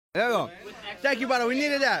There you go. Thank you, brother. We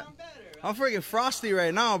needed that. I'm freaking frosty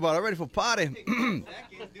right now, but I'm ready for party.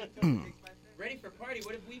 Ready for party?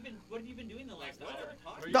 What have you been doing the last hour?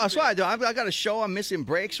 That's what I do. I got a show. I'm missing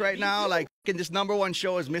breaks right now. Like, this number one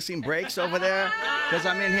show is missing breaks over there because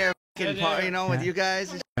I'm in here, with you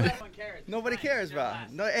guys. Nobody cares, bro.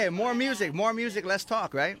 No, hey, more music, less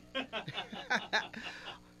talk, right?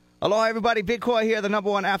 Aloha, everybody. Big Koi here, the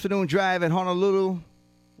number one afternoon drive in Honolulu.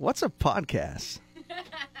 What's a podcast?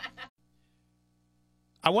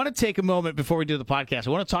 I want to take a moment before we do the podcast.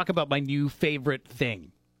 I want to talk about my new favorite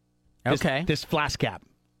thing. This flask cap.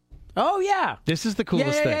 Oh, yeah. This is the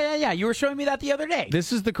coolest thing. Yeah. You were showing me that the other day.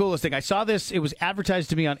 This is the coolest thing. I saw this. It was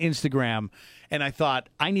advertised to me on Instagram, and I thought,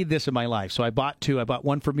 I need this in my life. So I bought two. I bought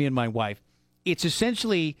one for me and my wife. It's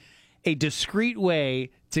essentially a discreet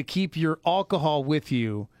way to keep your alcohol with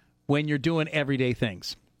you when you're doing everyday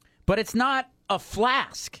things. But it's not a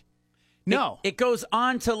flask. No. It goes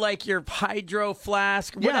on to like your hydro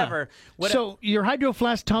flask, whatever. So your hydro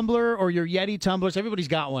flask tumbler or your Yeti tumblers, everybody's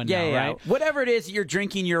got one now, right? Whatever it is you're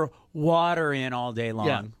drinking your water in all day long.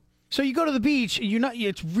 Yeah. So you go to the beach,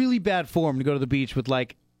 it's really bad form to go to the beach with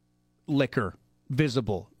like liquor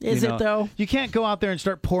visible. Is it though? You can't go out there and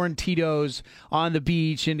start pouring Tito's on the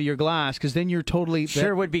beach into your glass because then you're totally...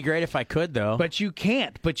 Sure would be great if I could though. But you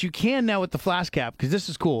can't. But you can now with the flask cap because this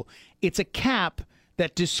is cool. It's a cap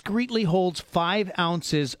that discreetly holds 5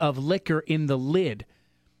 ounces of liquor in the lid.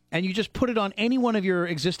 And you just put it on any one of your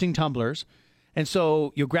existing tumblers. And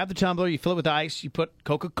so you'll grab the tumbler, you fill it with ice, you put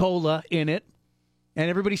Coca-Cola in it, and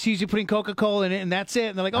everybody sees you putting Coca-Cola in it, and that's it.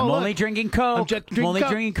 And they're like, I'm only drinking Coke. I'm only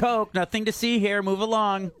drinking Coke. Nothing to see here. Move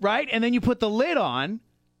along. Right? And then you put the lid on,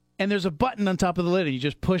 and there's a button on top of the lid, and you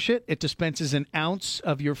just push it. It dispenses an ounce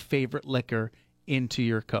of your favorite liquor into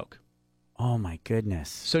your Coke. Oh, my goodness.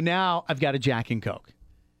 So now I've got a Jack and Coke.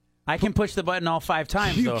 I can push the button all 5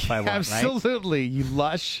 times, though, if I want, absolutely. Right? You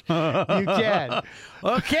lush. You can.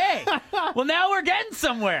 Okay. Well, now we're getting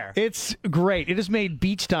somewhere. It's great. It has made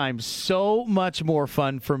beach time so much more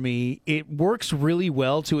fun for me. It works really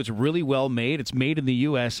well, too. It's really well made. It's made in the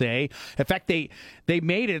USA. In fact, they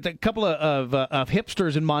made it. A couple of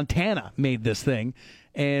hipsters in Montana made this thing.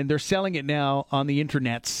 And they're selling it now on the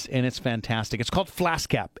internets, and it's fantastic. It's called Flask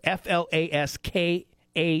Cap, Flaskap.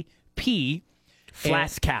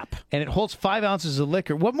 Flask cap. And it holds 5 ounces of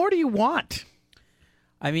liquor. What more do you want?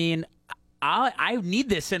 I mean, I need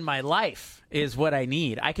this in my life is what I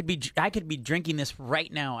need. I could be drinking this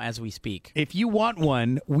right now as we speak. If you want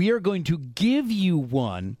one, we are going to give you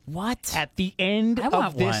one. What? At the end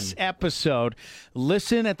of this episode.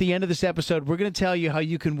 Listen, at the end of this episode, we're going to tell you how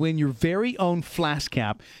you can win your very own flask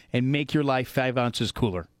cap and make your life 5 ounces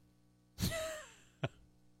cooler.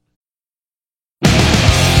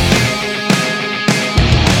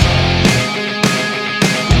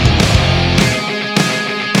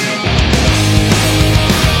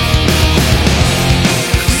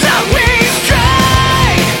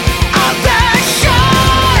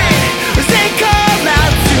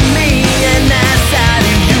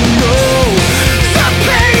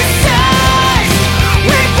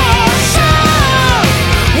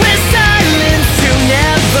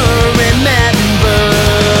 Remember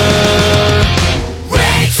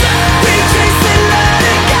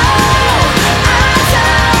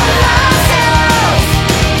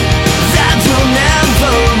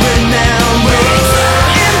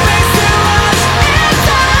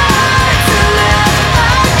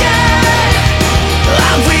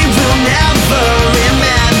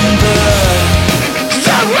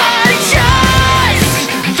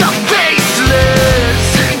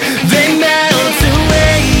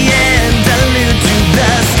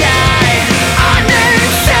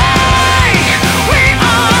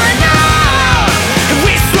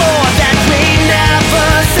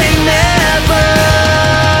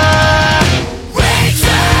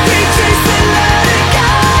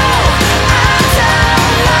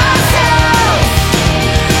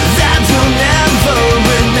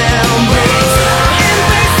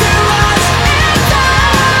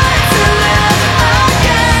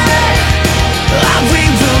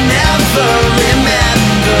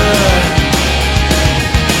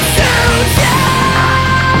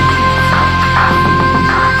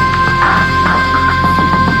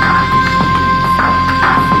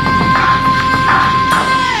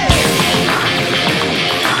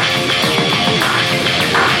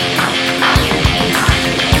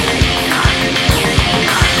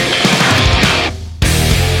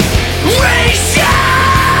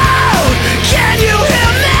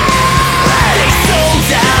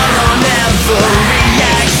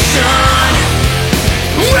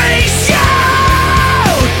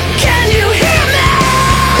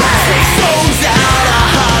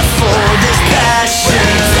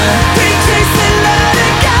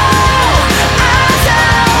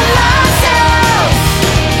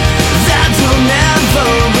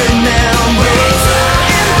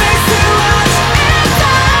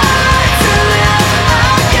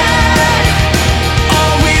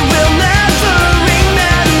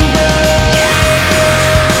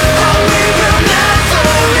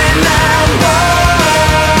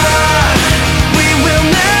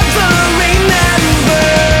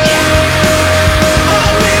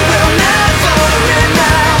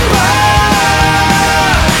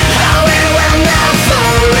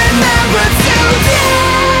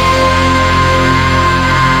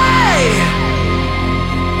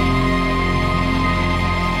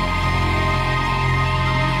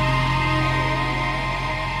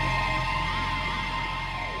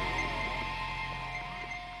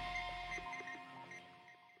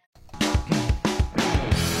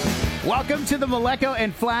Welcome to the Maleko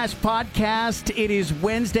and Flash podcast. It is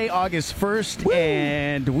Wednesday, August 1st,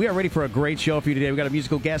 and we are ready for a great show for you today. We've got a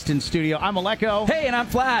musical guest in studio. I'm Maleko. Hey, and I'm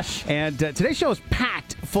Flash. And today's show is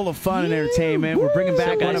packed full of fun and entertainment. We're bringing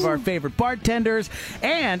back one of our favorite bartenders,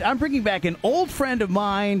 and I'm bringing back an old friend of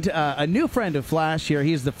mine, a new friend of Flash here.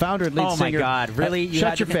 He's the founder and lead singer. Oh, my God. Really?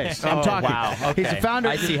 Shut your face. I'm talking. Wow. Okay. He's the founder.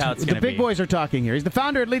 I see how it's going to be. The big boys are talking here. He's the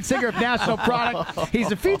founder and lead singer of National Product. He's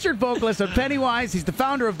the featured vocalist of Pennywise. He's the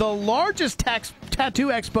founder of the largest tattoo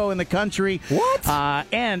expo in the country. What?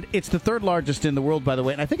 And it's the third largest in the world, by the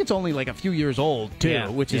way. And I think it's only like a few years old, too,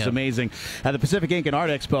 which is amazing. The Pacific Ink and Art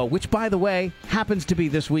Expo, which, by the way, happens to be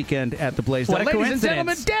this weekend at the Blaze. What a Ladies coincidence. and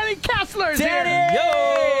gentlemen, Danny Casler is Danny!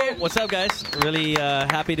 here. Yo! What's up, guys? Really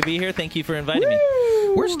happy to be here. Thank you for inviting me.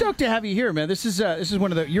 We're stoked to have you here, man. This is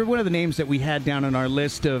you're one of the names that we had down on our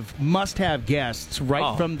list of must-have guests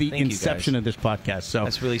from the inception of this podcast. So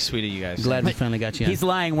that's really sweet of you guys. Glad we finally got you. He's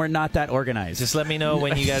lying. We're not that organized. Just let me know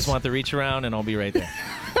when you guys want the reach around, and I'll be right there.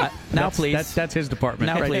 Now, please. That's his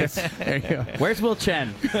department. Now, right please. There you go. Where's Will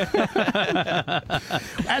Chen?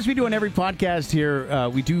 As we do on every podcast here,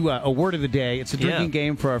 we do a word of the day. It's a drinking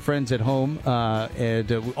game for our friends at home.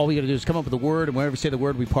 And all we got to do is come up with a word, and whenever we say the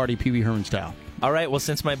word, we party Pee Wee Herman style. All right. Well,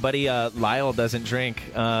 since my buddy Lyle doesn't drink,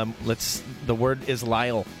 the word is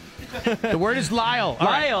Lyle. The word is Lyle.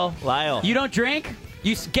 Lyle. Lyle. You don't drink?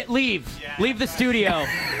 Leave. Yeah. Leave the studio.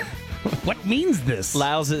 What means this?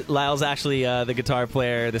 Lyle's actually the guitar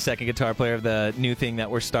player, the second guitar player of the new thing that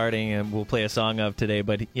we're starting, and we'll play a song of today.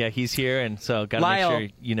 But yeah, he's here, and so gotta make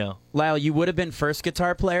sure you know. Lyle, you would have been first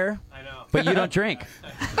guitar player. I know, but you don't drink.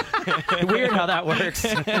 Weird how that works.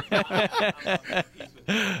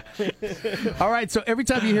 All right, so every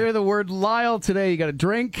time you hear the word Lyle today, you got to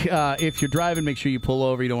drink. If you're driving, make sure you pull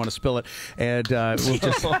over. You don't want to spill it, and we'll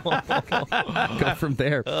just go from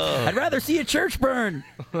there. I'd rather see a church burn.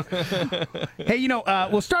 Hey,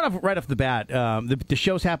 we'll start off right off the bat. The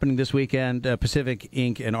show's happening this weekend, Pacific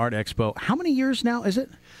Ink and Art Expo. How many years now is it?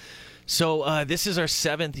 So this is our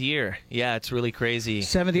 7th year. Yeah, it's really crazy.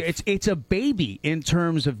 7th year. It's a baby in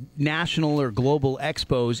terms of national or global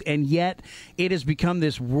expos, and yet it has become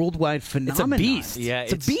this worldwide phenomenon. It's a beast. Yeah,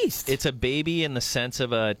 it's a beast. It's a baby in the sense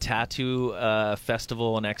of a tattoo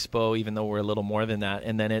festival and expo, even though we're a little more than that.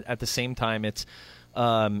 And then at the same time, it's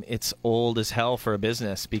old as hell for a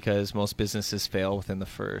business because most businesses fail within the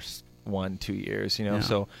first 1-2 years. Yeah.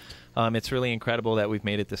 So it's really incredible that we've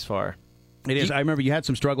made it this far. It is. I remember you had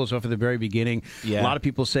some struggles off at the very beginning. Yeah. A lot of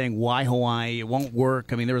people saying, why Hawaii? It won't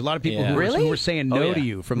work. I mean, there was a lot of people who were saying no to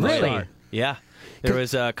you from the start. Yeah. There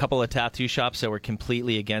was a couple of tattoo shops that were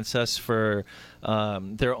completely against us for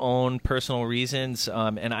their own personal reasons.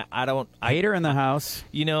 And I don't... Hater in the house.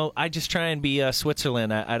 I just try and be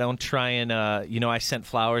Switzerland. I don't try and... I sent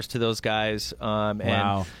flowers to those guys.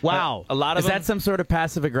 Wow. A lot of Is that some sort of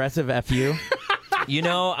passive-aggressive FU?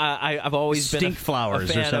 I've always been flowers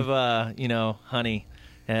a fan of honey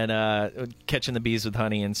and catching the bees with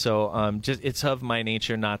honey, and so it's of my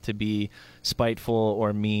nature not to be spiteful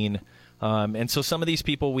or mean. And so some of these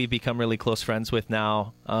people we've become really close friends with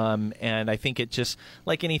now, and I think it just,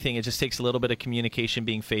 like anything, it just takes a little bit of communication,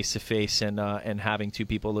 being face to face, and having two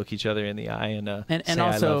people look each other in the eye and say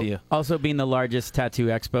also, I love you. Also, being the largest tattoo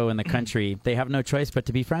expo in the country, they have no choice but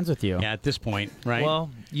to be friends with you. Yeah, at this point, right?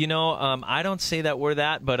 Well, I don't say that we're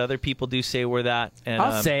that, but other people do say we're that. And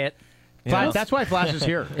I'll say it. That's why Flash is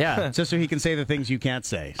here. Yeah. Just so he can say the things you can't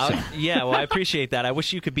say. So. Yeah, well, I appreciate that. I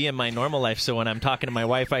wish you could be in my normal life, so when I'm talking to my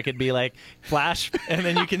wife, I could be like, Flash, and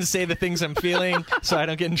then you can say the things I'm feeling so I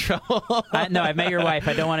don't get in trouble. No, I've met your wife.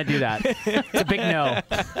 I don't want to do that. It's a big no.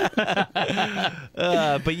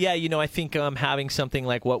 But yeah, I think having something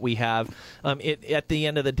like what we have, at the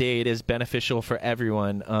end of the day, it is beneficial for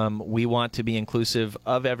everyone. We want to be inclusive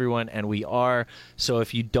of everyone, and we are. So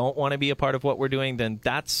if you don't want to be a part of what we're doing, then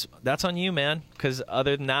that's on you, man, because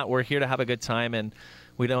other than that, we're here to have a good time, and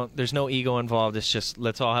there's no ego involved. It's just,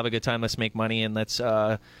 let's all have a good time, let's make money, and let's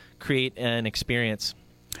create an experience.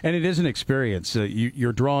 And it is an experience.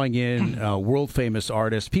 You're drawing in world-famous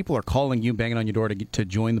artists. People are calling you, banging on your door to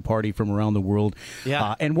join the party from around the world.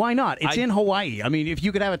 Yeah. And why not? It's in Hawaii. I mean, if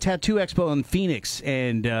you could have a tattoo expo in Phoenix,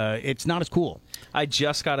 and it's not as cool. I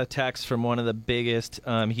just got a text from one of the biggest.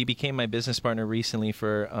 He became my business partner recently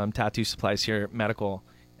for tattoo supplies here, medical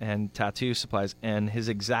and tattoo supplies. And his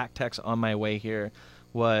exact text on my way here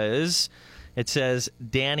was, It says,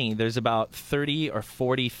 Danny, there's about 30 or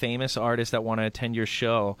 40 famous artists that want to attend your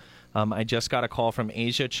show. I just got a call from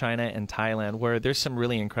Asia, China, and Thailand, where there's some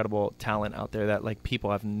really incredible talent out there that like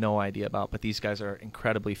people have no idea about, but these guys are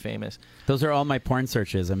incredibly famous. Those are all my porn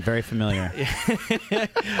searches. I'm very familiar.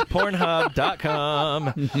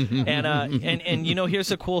 Pornhub.com. And you know, here's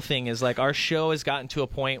the cool thing is like our show has gotten to a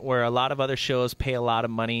point where a lot of other shows pay a lot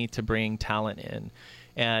of money to bring talent in.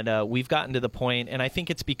 And we've gotten to the point, and I think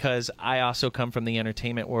it's because I also come from the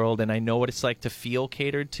entertainment world, and I know what it's like to feel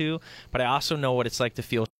catered to, but I also know what it's like to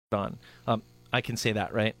feel on. I can say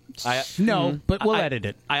that, right? No, but we'll edit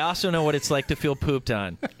it. I also know what it's like to feel pooped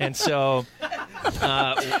on. And so,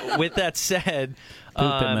 with that said, Poop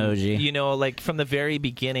emoji. you know, like from the very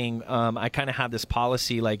beginning, I kind of have this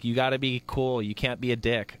policy, like, you got to be cool. You can't be a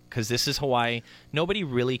dick, because this is Hawaii. Nobody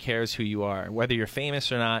really cares who you are, whether you're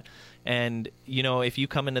famous or not. And, you know, if you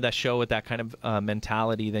come into that show with that kind of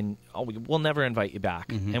mentality, then we'll never invite you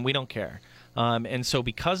back, and we don't care. And so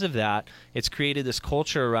because of that, it's created this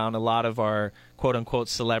culture around a lot of our quote-unquote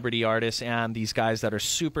celebrity artists and these guys that are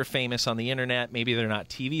super famous on the internet. Maybe they're not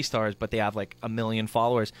TV stars, but they have like 1 million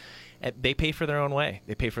followers. They pay for their own way.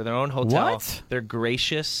 They pay for their own hotel. What? They're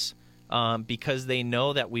gracious because they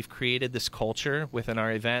know that we've created this culture within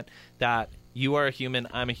our event that you are a human,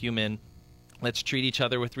 I'm a human. Let's treat each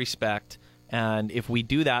other with respect. And if we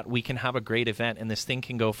do that, we can have a great event, and this thing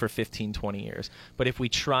can go for 15, 20 years. But if we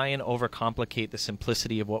try and overcomplicate the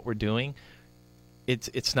simplicity of what we're doing,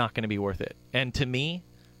 it's not going to be worth it. And to me,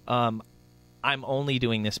 I'm only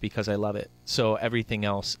doing this because I love it. So everything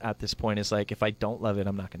else at this point is like, if I don't love it,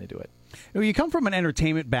 I'm not going to do it. Well, you come from an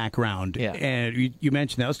entertainment background, Yeah. and you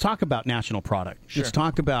mentioned that. Let's talk about national product. Sure. Let's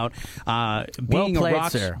talk about being played, a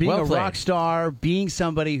sir. being Well a played. rock star, being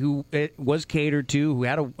somebody who was catered to, who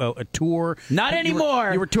had a tour. Not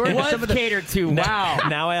anymore. You were touring with Was some of the catered to. Wow.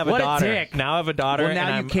 Now I have a What daughter. dick. Now I have a daughter, Well,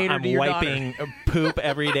 now and you cater I'm to your wiping poop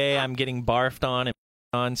every day. I'm getting barfed on and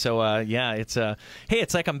on. So yeah, it's hey,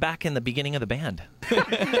 it's like I'm back in the beginning of the band.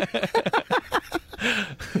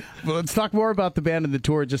 Well, let's talk more about the band and the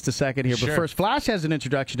tour in just a second here. But Sure. first, Flash has an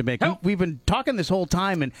introduction to make. We've been talking this whole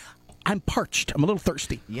time, and I'm parched. I'm a little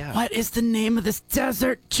thirsty. Yeah. What is the name of this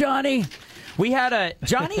desert, Johnny? We had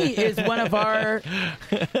Johnny is one of our.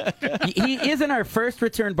 He isn't our first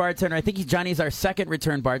return bartender. I think Johnny's our second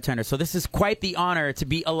return bartender. So this is quite the honor to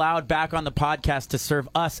be allowed back on the podcast to serve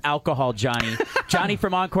us alcohol, Johnny. Johnny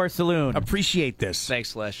from Encore Saloon. Appreciate this.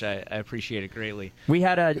 Thanks, Flesh. I appreciate it greatly. We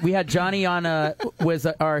had Johnny on was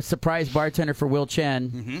our surprise bartender for Will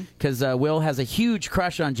Chen because Will has a huge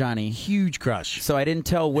crush on Johnny. Huge crush. So I didn't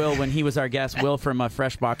tell Will when he was our guest, Will from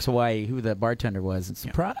Fresh Box Hawaii, who the bartender was.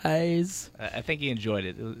 Surprise. I think he enjoyed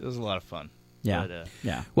it. It was a lot of fun. Yeah. But,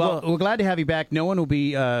 Yeah. Well, we're glad to have you back. No one will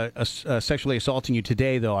be sexually assaulting you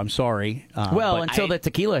today, though. I'm sorry. Well, but until the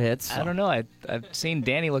tequila hits. I don't know. I've seen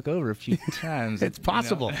Danny look over a few times. it's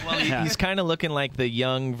possible. Well, he's kind of looking like the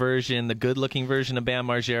young version, the good-looking version of Bam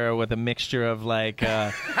Margera with a mixture of like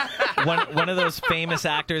one of those famous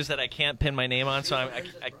actors that I can't pin my name on. So I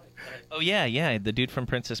oh yeah, the dude from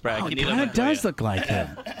Princess Bride. Oh, it kind of does look like him.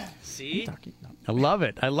 See? I love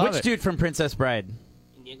it. I love Which it. dude from Princess Bride?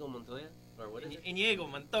 Inigo Montoya? Or what is it? Inigo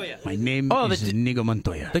Montoya. My name is Inigo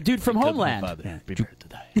Montoya. The dude from Homeland. Yeah. Prepare to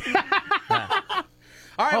die.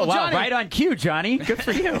 All right, Oh, well, wow. Johnny, Right on cue, Johnny. Good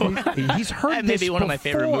for you. he's heard That this may be one of my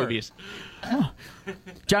favorite before. movies.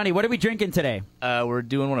 Johnny, what are we drinking today? We're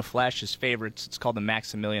doing one of Flash's favorites. It's called the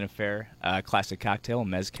Maximilian Affair. Classic cocktail,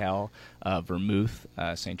 mezcal, vermouth,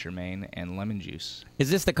 Saint Germain, and lemon juice.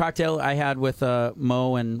 Is this the cocktail I had with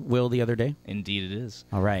Mo and Will the other day? Indeed, it is.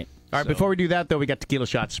 All right. All right, before we do that, though, we got tequila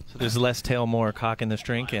shots. There's less tail, more cock in this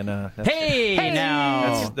drink, and that's, Hey,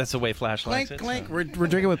 now. that's the way Flash likes Clink, it. clink. We're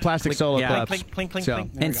drinking with plastic solo yeah. cups. Clink, clink, clink, So,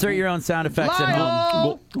 clink. Insert your own sound effects at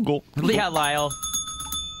home. Yeah, Lyle.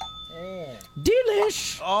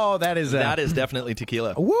 Delish. Oh, that is That is definitely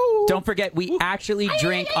tequila. Woo! Don't forget, we actually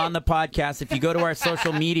drink on the podcast. If you go to our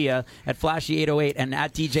social media at Flashy808 and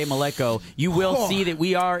at DJ Maleko, you will see that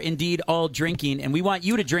we are indeed all drinking, and we want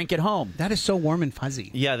you to drink at home. That is so warm and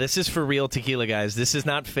fuzzy. Yeah, this is for real tequila, guys. This is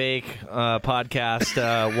not fake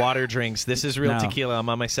podcast water drinks. This is real No. tequila. I'm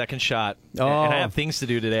on my second shot, Oh. and I have things to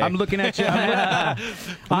do today. I'm looking at you. I'm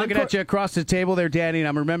looking at you across the table there, Danny, and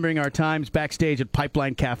I'm remembering our times backstage at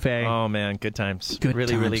Pipeline Cafe. Oh man, good times. Good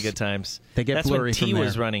really, really times. good times. They get That's blurry when T from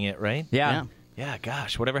was there. running it, right? Yeah. Yeah.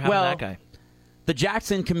 Gosh, whatever happened Well, to that guy? the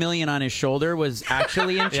Jackson chameleon on his shoulder was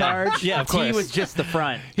actually in charge. Yeah, of T course. was just the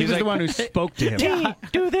front. He was the one who spoke to him. T,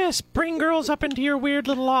 do this. Bring girls up into your weird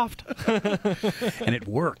little loft. And it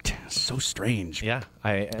worked. So strange. Yeah,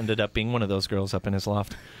 I ended up being one of those girls up in his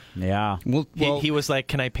loft. Yeah. Well, He was like,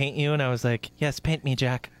 "Can I paint you?" And I was like, "Yes, paint me,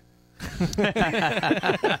 Jack."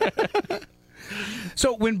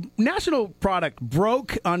 so when National Product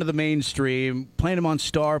broke onto the mainstream, playing them on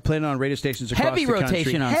Star, playing it on radio stations across Heavy the country,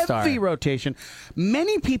 rotation on Star. heavy rotation,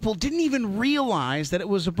 many people didn't even realize that it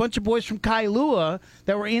was a bunch of boys from Kailua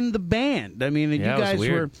that were in the band. I mean, Yeah, you it was guys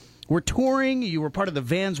weird. were touring. You were part of the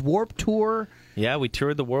Vans Warped Tour. Yeah, we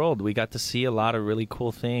toured the world. We got to see a lot of really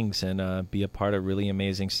cool things and be a part of really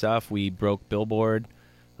amazing stuff. We broke Billboard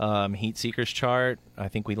Heat Seekers chart. I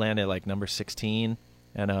think we landed like number 16.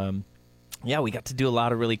 And yeah, we got to do a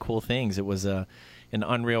lot of really cool things. It was an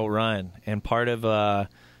unreal run. And part of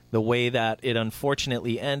the way that it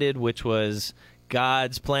unfortunately ended, which was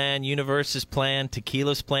God's plan, universe's plan,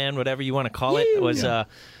 tequila's plan, whatever you want to call it, was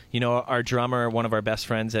our drummer, one of our best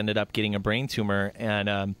friends, ended up getting a brain tumor,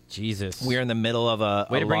 and Jesus. we're in the middle of a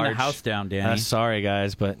Way to bring the large house down, Danny. Sorry,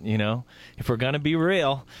 guys, but if we're gonna be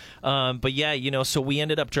real, but yeah, so we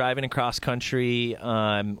ended up driving across country.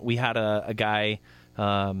 We had a guy,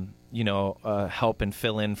 help and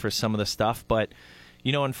fill in for some of the stuff, but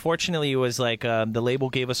unfortunately, it was like the label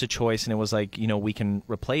gave us a choice, and it was like we can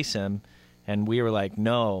replace him. And we were like,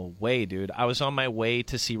 no way, dude. I was on my way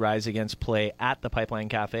to see Rise Against play at the Pipeline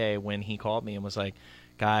Cafe when he called me and was like,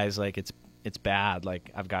 guys, like it's bad. Like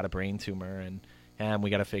I've got a brain tumor and we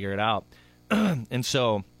got to figure it out. And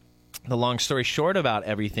so the long story short about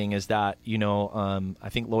everything is that, I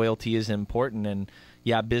think loyalty is important, and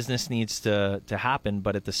yeah, business needs to happen.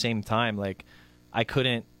 But at the same time, like I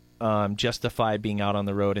couldn't justify being out on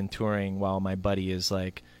the road and touring while my buddy is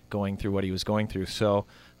like going through what he was going through. So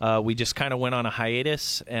we just kind of went on a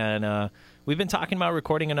hiatus, and we've been talking about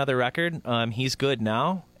recording another record. He's good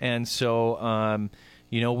now, and so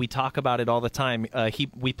we talk about it all the time.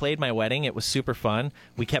 We played my wedding. It was super fun.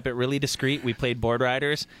 We kept it really discreet. We played Board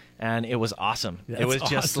Riders, and it was awesome. It was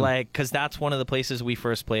just like, because that's one of the places we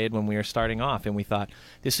first played when we were starting off, and we thought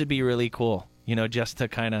this would be really cool, just to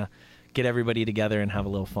kind of get everybody together and have a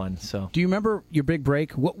little fun. So, Do you remember your big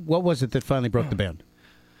break? What was it that finally broke the band?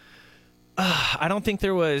 I don't think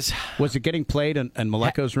there was. Was it getting played in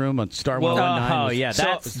Maleko's room on Star 119? Oh, yeah,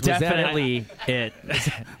 that's definitely it.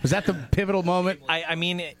 Was that the pivotal moment? I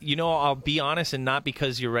mean, I'll be honest, and not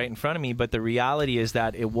because you're right in front of me, but the reality is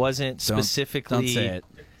that it wasn't specifically. Don't say it.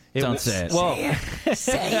 Don't say it. Well,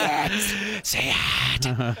 say it. say it.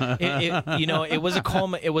 It was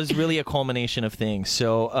it was really a culmination of things.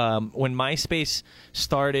 So when MySpace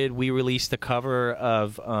started, we released a cover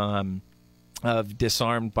of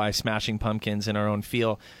Disarmed by Smashing Pumpkins in our own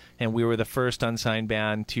feel, and we were the first unsigned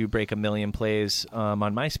band to break 1 million plays on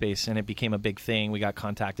MySpace, and it became a big thing. We got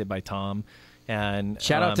contacted by Tom, and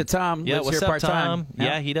shout out to Tom. Yeah, Lives what's here up, part-time. Tom?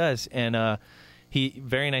 Yeah, he does, and he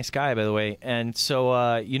very nice guy, by the way. And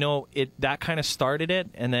so that kind of started it,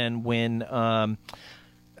 and then when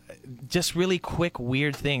just really quick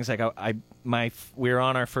weird things like we were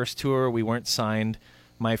on our first tour, we weren't signed.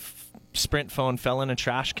 My Sprint phone fell in a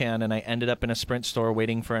trash can, and I ended up in a Sprint store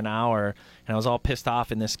waiting for an hour, and I was all pissed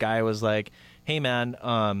off, and this guy was like, hey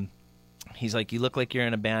man, he's like, you look like you're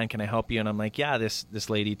in a band, can I help you? And I'm like, yeah, this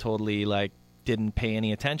lady totally like didn't pay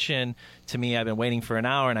any attention to me. I've been waiting for an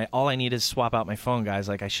hour, and all I need is swap out my phone, guys.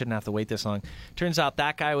 Like, I shouldn't have to wait this long. Turns out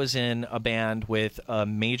that guy was in a band with a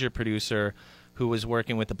major producer who was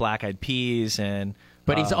working with the Black Eyed Peas,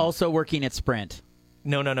 but he's also working at Sprint.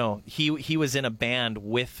 No. He was in a band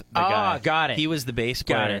with the guy. Got it. He was the bass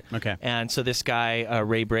player. Got it. Okay. And so this guy,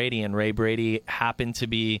 Ray Brady happened to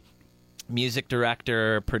be music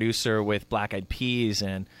director, producer with Black Eyed Peas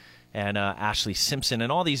and Ashley Simpson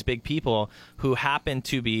and all these big people who happened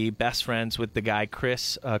to be best friends with the guy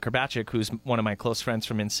Chris Krbachik, who's one of my close friends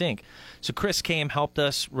from NSYNC. So Chris helped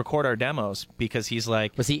us record our demos because he's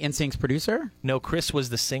like... Was he NSYNC's producer? No, Chris was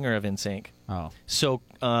the singer of NSYNC. Oh. So...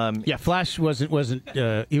 yeah, Flash wasn't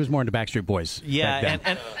he was more into Backstreet Boys. Yeah,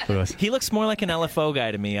 and he looks more like an LFO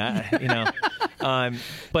guy to me,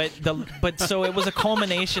 but so it was a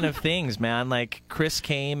culmination of things, man. Like Chris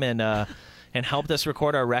came and helped us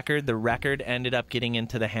record our record. The record ended up getting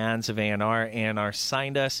into the hands of A&R. A&R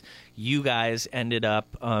signed us. You guys ended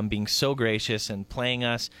up being so gracious and playing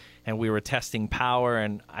us, and we were testing Power,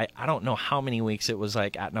 and I don't know how many weeks it was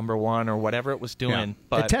like at number 1 or whatever it was doing. Yeah.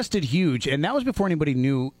 But it tested huge, and that was before anybody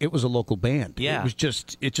knew it was a local band. Yeah. It was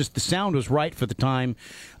just the sound was right for the time.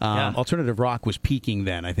 Alternative rock was peaking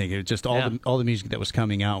then, I think. It was just all the music that was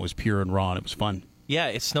coming out was pure and raw, and it was fun. Yeah,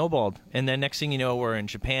 it snowballed. And then next thing you know, we're in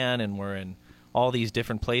Japan and we're in all these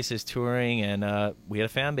different places touring, and we had a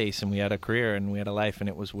fan base and we had a career and we had a life, and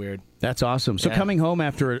it was weird. That's awesome. So coming home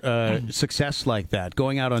after success like that,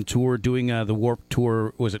 going out on tour, doing the Warped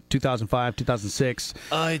Tour, was it 2005, 2006?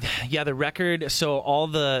 Yeah, the record. So all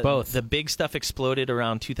Both. the big stuff exploded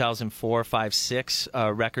around 2004, 5, 6.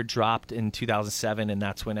 Record dropped in 2007, and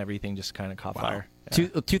that's when everything just kind of caught fire.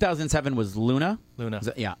 2007 was Luna? Luna.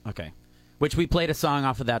 Yeah, okay. Which we played a song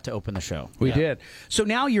off of that to open the show. We did. So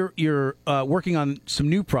now you're working on some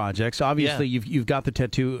new projects. Obviously, you've got the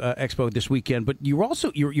Tattoo Expo this weekend, but you're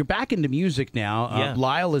also you're back into music now.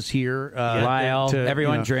 Lyle is here. Lyle,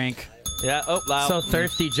 everyone drink. Yeah. Oh, Lyle. So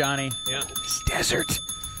thirsty, Johnny. Yeah. It's desert.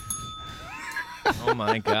 Oh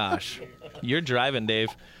my gosh, you're driving, Dave.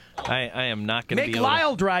 I am not going to be Make able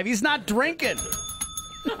Lyle drive. He's not drinking.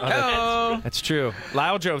 That's true.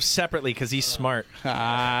 Lyle drove separately because he's smart. We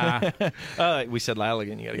said Lyle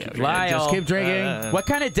again. You got to keep drinking. Lyle. Just keep drinking. What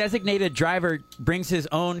kind of designated driver brings his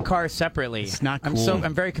own car separately? It's not cool.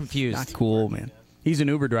 I'm very confused. Not cool, man. He's an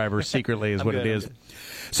Uber driver secretly is what it is.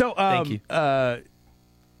 So Thank you.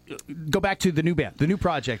 Go back to the new band, the new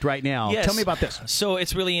project right now. Yes. Tell me about this. So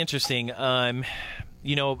it's really interesting.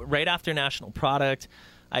 Right after National Product,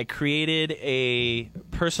 I created a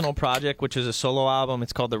personal project, which is a solo album.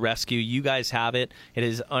 It's called The Rescue. You guys have it. It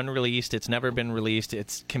is unreleased. It's never been released.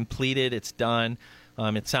 It's completed. It's done.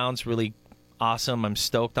 It sounds really awesome. I'm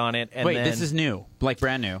stoked on it. And Wait, then, this is new, like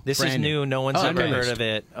brand new. This is new. No one's ever heard of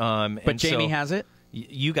it. But Jamie has it?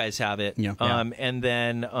 You guys have it. Yeah. And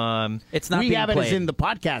then It's not We being have it played. as in the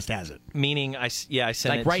podcast has it. meaning I sent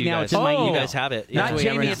Like it right to you now guys. it's in my email. You guys have it. Not Yeah.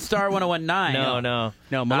 Jamie at Star 1019. No.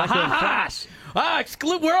 No, Molecular Flash.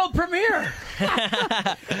 Exclude world premiere.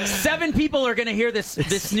 7 people are going to hear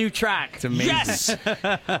this new track. It's amazing. Yes,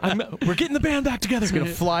 we're getting the band back together. It's going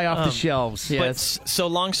to fly off the shelves. But so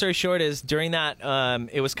long story short is during that,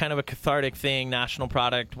 it was kind of a cathartic thing. National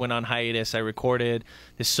Product went on hiatus. I recorded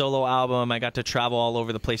this solo album. I got to travel all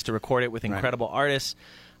over the place to record it with incredible artists.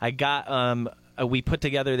 I got we put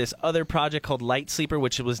together this other project called Light Sleeper,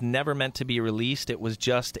 which was never meant to be released. It was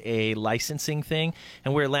just a licensing thing,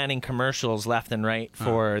 and we were landing commercials left and right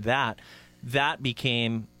for that. That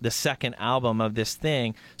became the second album of this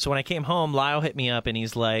thing. So when I came home, Lyle hit me up, and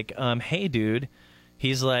he's like, hey, dude.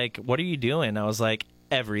 He's like, what are you doing? I was like,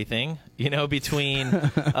 everything. Between,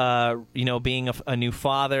 being a new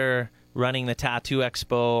father, running the Tattoo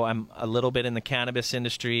Expo. I'm a little bit in the cannabis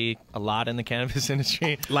industry, a lot in the cannabis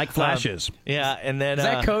industry. Like flashes. Yeah, and then... Is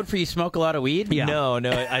that code for you smoke a lot of weed? Yeah. No.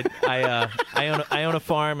 I own a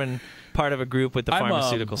farm and part of a group with the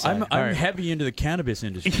pharmaceutical side. I'm heavy into the cannabis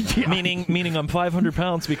industry. Meaning I'm 500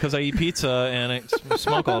 pounds because I eat pizza and I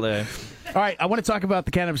smoke all day. All right, I want to talk about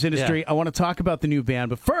the cannabis industry. Yeah. I want to talk about the new band.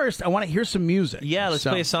 But first, I want to hear some music. Yeah, let's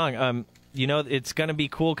play a song. It's going to be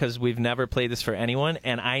cool because we've never played this for anyone,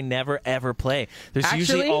 and I never, ever play. There's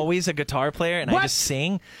usually always a guitar player, and I just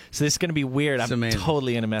sing, so this is going to be weird. I'm amazing.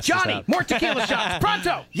 totally going to mess Johnny, this up. more tequila shots.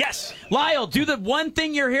 Pronto. Yes! Lyle, do the one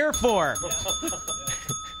thing you're here for.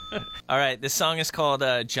 All right, this song is called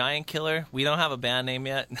Giant Killer. We don't have a band name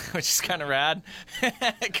yet, which is kind of rad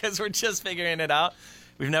because we're just figuring it out.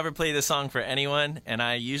 We've never played this song for anyone, and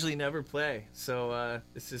I usually never play. So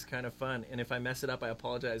this is kind of fun. And if I mess it up, I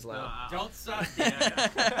apologize loud. Don't suck.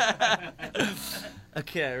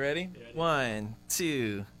 Okay, ready? 1,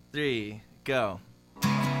 2, 3, go.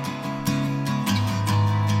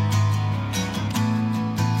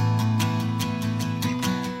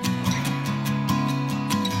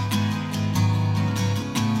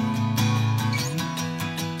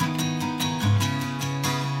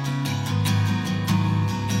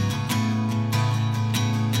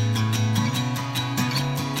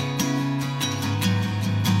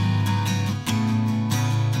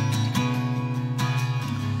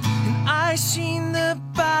 I seen the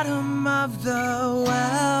bottom of the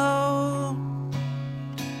well.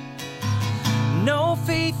 No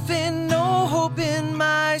faith and no hope in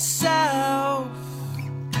myself.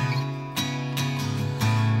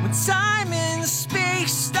 When time and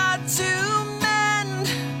space start to mend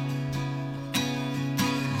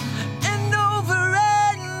and over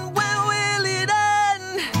end, when will it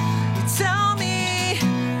end? You tell me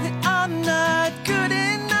that I'm not good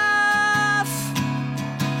enough.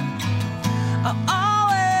 I'll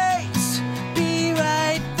always be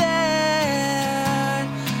right there.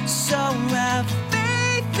 So have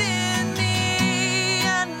faith in me,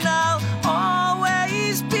 and I'll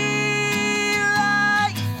always be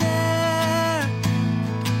right there.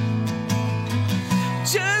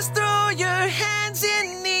 Just throw your hands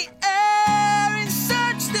in the air and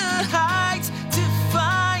search the heights to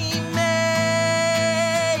find me.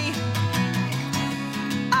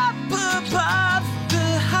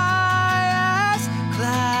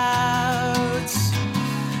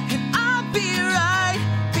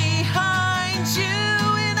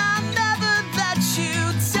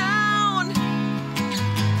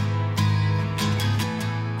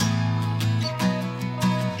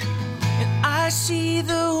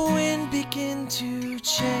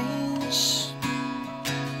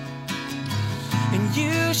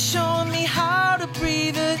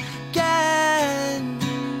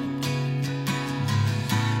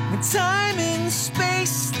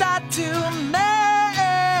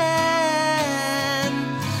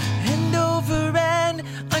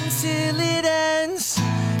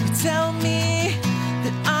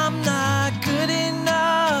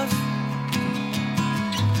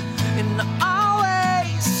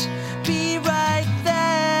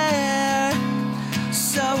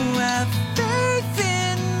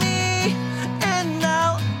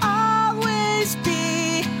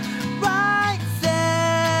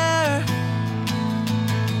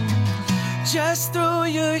 throw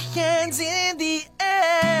your hands in the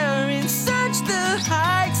air and search the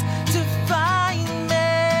heights to find me.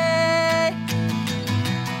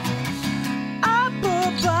 Up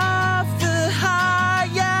above the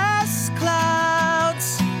highest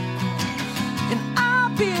clouds, and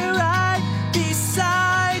I'll be right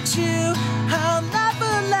beside you. I'll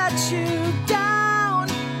never let you down.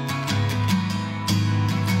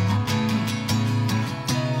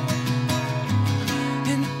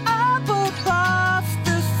 And up above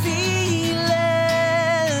the feeling,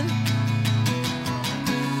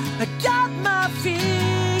 I got my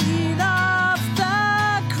feet off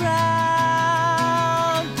the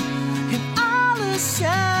ground, and I'll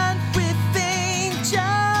ascend with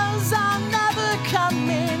angels. I'm never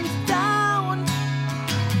coming down,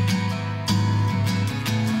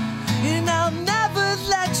 and I'll never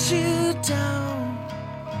let you down.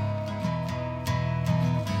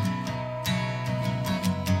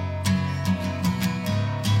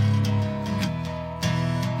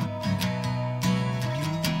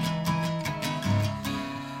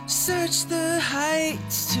 Search the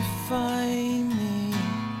heights to find me.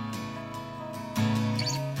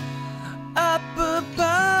 Up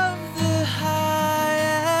above the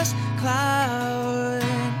highest cloud,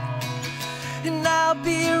 and I'll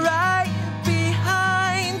be right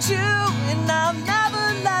behind you, and I'll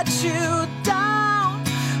never let you down.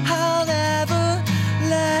 I'll never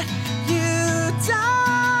let you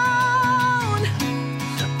down.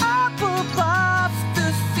 Up above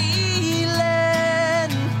the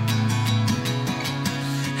feeling,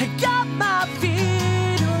 I got my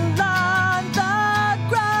feet on the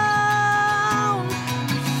ground,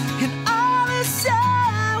 and all is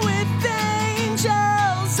said with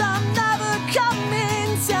angels. I'm never coming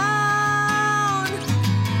down,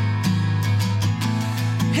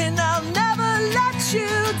 and I'll never let you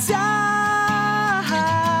down,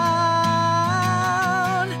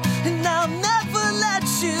 and I'll never let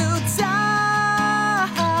you down.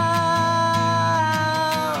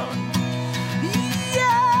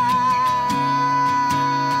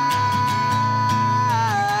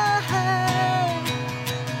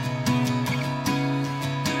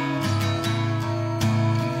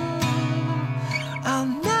 I'll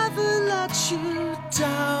never let you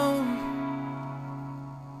down.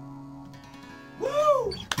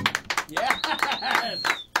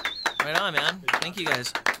 Right on, man. Thank you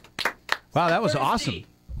guys. Wow, that was awesome.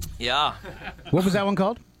 Yeah. What was that one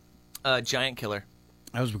called? Giant Killer.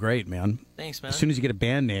 That was great, man. Thanks, man. As soon as you get a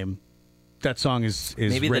band name, that song is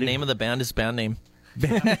Maybe ready. the name of the band is band name.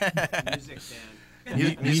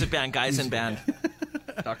 Music band, guys in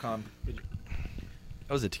band.com.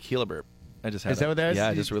 That was a tequila burp. I just had Is that what that is? Yeah,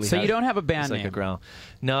 I just really So had you don't it. have a band It's like name? a growl.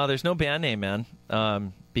 No, there's no band name, man.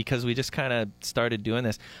 Because we just kind of started doing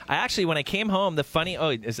this. I actually, when I came home, the funny... Oh,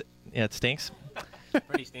 is it... Yeah, it stinks.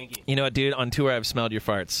 Pretty stinky. You know what, dude? On tour, I've smelled your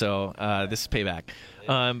farts, so this is payback.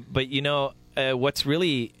 But you know, what's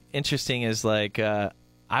really interesting is like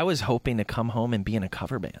I was hoping to come home and be in a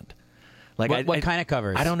cover band. Like, What kind of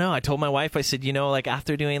covers? I don't know. I told my wife, I said, you know, like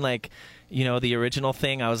after doing like, you know, the original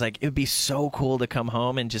thing, I was like, it would be so cool to come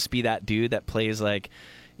home and just be that dude that plays like,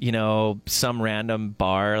 you know, some random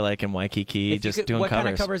bar like in Waikiki, just doing what covers.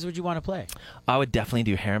 kind of covers would you want to play? I would definitely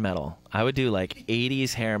do hair metal. I would do like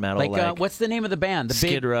 80s hair metal. Like, what's the name of the band? The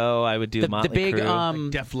Skid Row. I would do the Motley big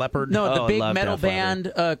Crue. Def Leppard. No, Oh, the I big love metal Def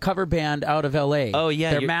Leppard. band, cover band out of L.A. Oh, yeah,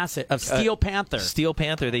 they're you're- massive. Of Steel Panther. Steel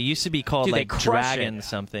Panther. They used to be called Dude, they like crush Dragon it.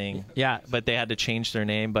 something. Yeah. But they had to change their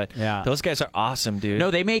name. But Yeah. those guys are awesome, dude.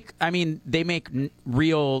 No, they make. I mean, they make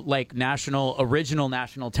real like original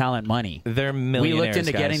national talent money. They're We millionaires. looked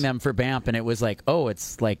into guys. getting them for BAMP, and it was like, oh,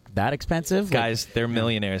 it's like that expensive, Like, Guys, they're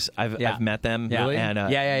millionaires. Yeah. I've met them. Yeah. Really? And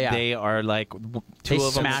Yeah. they are like two They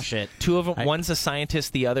of them smash it. Two of them. I- One's a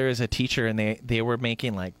scientist. The other is a teacher, and they were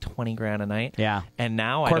making like $20,000 a night. Yeah. And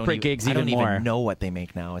now Corporate gigs I don't even more. know what they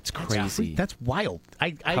make now. It's crazy. That's wild.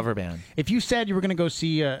 Cover band. If you said you were going to go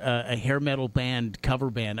see a hair metal band cover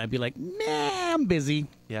band, I'd be like, nah, I'm busy.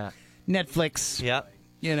 Yeah. Netflix. Yeah.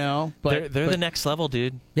 You know, but They're the next level,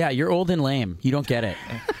 dude. Yeah, you're old and lame. You don't get it.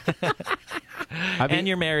 And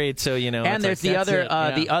you're married, so you know. And it's there's like, the that's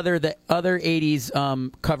other it. the other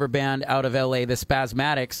 '80s cover band out of LA, the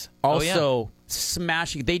Spasmatics, also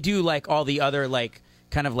smashing. They do like all the other like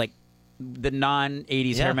kind of like the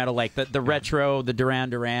non-'80s Yeah. hair metal, like the retro, the Duran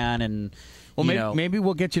Duran, and well, you maybe, know, maybe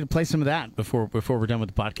we'll get you to play some of that before we're done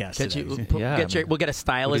with the podcast. get today. you, Yeah, we'll get a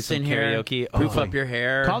stylist some in here, karaoke. proof Oh. up your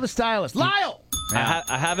hair. Call the stylist, Lyle. I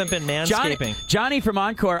haven't been manscaping. Johnny from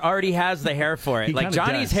Encore already has the hair for it. He Like kinda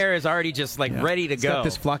Johnny's does. hair is already just like ready to It's go. got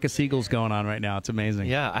this flock of seagulls going on right now. It's amazing.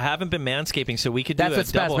 Yeah, I haven't been manscaping, so we could That's do what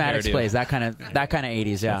a double Spasmatics hairdo. plays. That kind of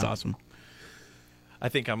 '80s. Yeah, That's awesome. I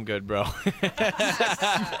think I'm good, bro.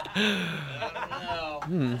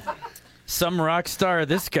 Some rock star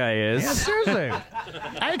this guy is. Yeah, seriously.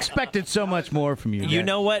 I expected so much more from you. You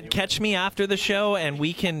know what? Catch me after the show, and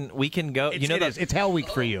we can go. It's Hell Week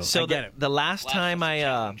for you. So I get it. the last time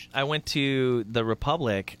I went to the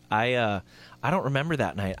Republic, I don't remember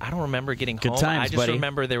that night. I don't remember getting Good home. times, I just buddy.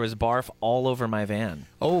 remember there was barf all over my van.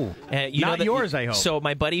 Oh, not yours, I hope. So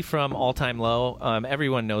my buddy from All Time Low,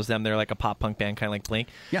 everyone knows them. They're like a pop punk band, kind of like Blink.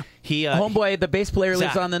 Yeah. He Homeboy, the bass player,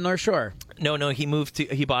 lives Zach. on the North Shore. No, he moved to.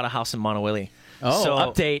 He bought a house in Montewilly. Oh, So,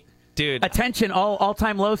 update. dude. Attention,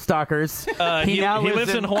 all-time low stalkers. He now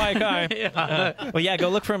lives in Hawaii Kai. Well, yeah, go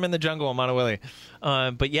look for him in the jungle in Montewilly.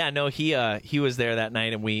 But yeah, no, he was there that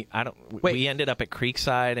night, and we ended up at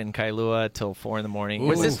Creekside and Kailua till 4 in the morning.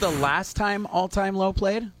 Was this the last time all-time low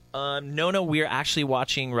played? No, we're actually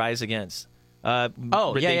watching Rise Against.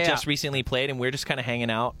 They just recently played, and we're just kind of hanging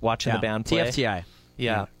out, watching the band play. TFTI.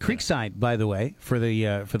 Yeah. Creekside, by the way, for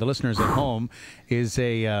the listeners at home, is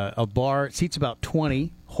a bar. It seats about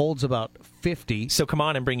 20, holds about 50. So come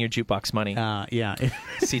on and bring your jukebox money. Yeah.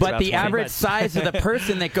 Seats But about the 20. average size of the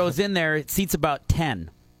person that goes in there, it seats about 10.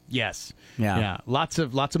 Yes. Yeah. Lots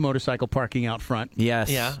of motorcycle parking out front. Yes.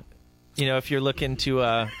 Yeah. If you're looking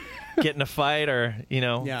to get in a fight or,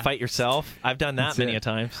 fight yourself, I've done that many a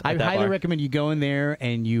times. I at that highly bar. recommend you go in there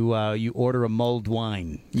and you order a mulled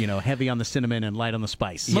wine, heavy on the cinnamon and light on the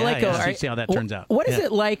spice. Maleko, See how that turns out. What is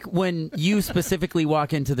it like when you specifically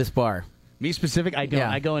walk into this bar? Me specific? I don't. Yeah.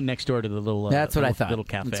 I go in next door to the little. That's what I thought. Little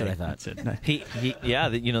cafe. That's what I thought. That's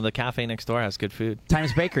it. The cafe next door has good food.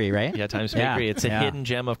 Times Bakery, right? Yeah, Times Bakery. It's a hidden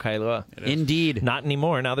gem of Kailua. Indeed. Not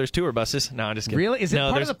anymore. Now there's tour buses. No, I'm just kidding. Really? Is it no,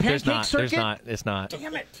 part of the there's pancake not. circuit? There's not. It's not.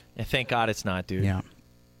 Damn it! Thank God it's not, dude. Yeah.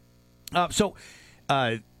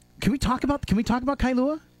 Can we talk about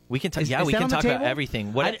Kailua? We can talk. Is Yeah, that we can on the talk about table?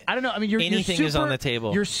 everything. I don't know. I mean, anything you're is on the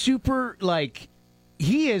table. You're super like.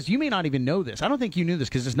 He is. You may not even know this. I don't think you knew this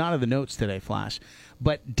because it's not in the notes today, Flash.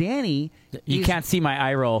 But Danny, You can't see my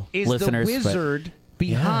eye roll, is listeners. the wizard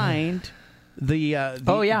behind the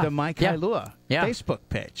My Kailua Facebook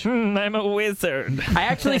page. I'm a wizard. I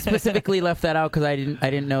actually specifically left that out because I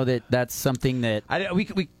didn't know that that's something that.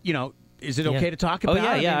 Is it okay to talk about?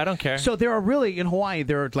 Oh yeah, I don't care. So there are really in Hawaii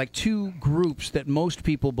there are like two groups that most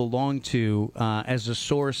people belong to as a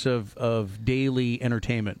source of daily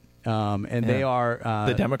entertainment. They are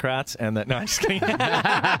the Democrats and the. No, I'm just kidding. they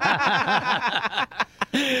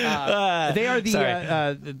are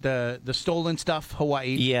the Stolen Stuff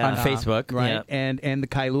Hawaii on Facebook, right? Yeah. And the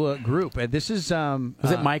Kailua group. This is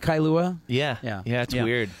Was it My Kailua? Yeah. It's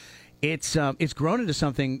weird. It's grown into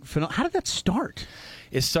something phenomenal. How did that start?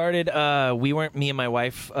 It started. Me and my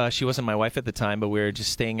wife. She wasn't my wife at the time, but we were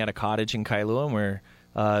just staying at a cottage in Kailua, and we're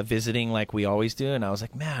visiting like we always do. And I was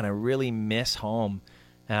like, man, I really miss home.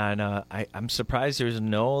 And I'm surprised there's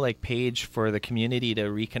no like page for the community to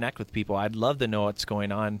reconnect with people. I'd love to know what's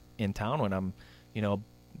going on in town when I'm,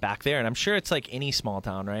 back there. And I'm sure it's like any small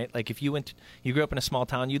town, right? Like if you grew up in a small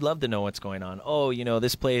town, you'd love to know what's going on. Oh,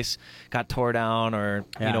 this place got tore down or,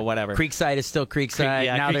 whatever. Creekside is still Creekside.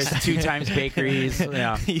 Now Creekside. there's 2 Times Bakeries.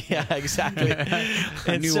 Yeah. Yeah, exactly.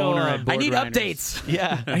 And new so, owner on board I need Grinders. updates.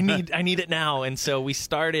 yeah, I need it now. And so we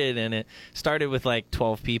started, and it started with like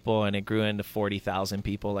 12 people, and it grew into 40,000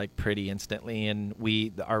 people like pretty instantly. And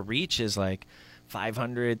our reach is like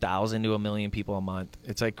 500,000 to 1 million people a month.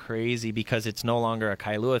 It's like crazy because it's no longer a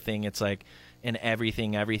Kailua thing. It's like an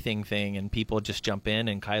everything thing, and people just jump in,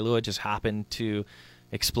 and Kailua just happened to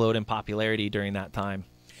explode in popularity during that time.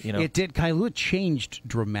 It did. Kailua changed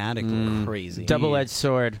dramatically. Crazy. Double-edged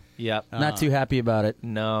sword. Yep. Not too happy about it.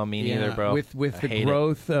 No, me neither, bro. With I the hate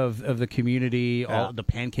growth of the community, all the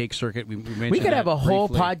pancake circuit. We mentioned We could have that a whole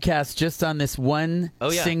briefly. podcast just on this one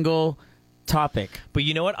single topic. But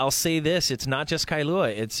you know what? I'll say this: it's not just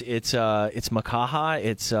Kailua. It's Makaha.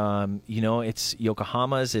 It's it's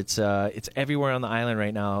Yokohama's. It's everywhere on the island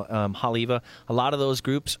right now. Haleiwa. A lot of those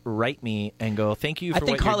groups write me and go, "Thank you for I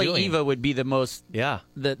think what you're doing." Haleiwa would be the most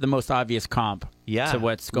the most obvious comp to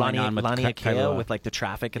what's going on with Laniakea Kailua. with like the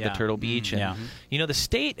traffic at the Yeah. Turtle Beach. And, the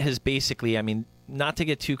state has basically, I mean, not to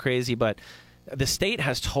get too crazy, but the state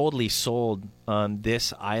has totally sold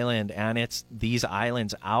this island and these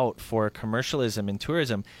islands out for commercialism and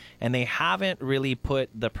tourism, and they haven't really put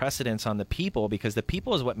the precedence on the people, because the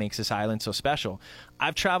people is what makes this island so special.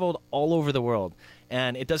 I've traveled all over the world,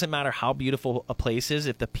 and it doesn't matter how beautiful a place is.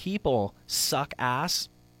 If the people suck ass,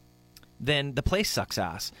 then the place sucks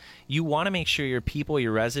ass. You want to make sure your people,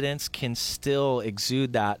 your residents, can still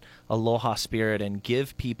exude that aloha spirit and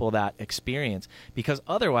give people that experience, because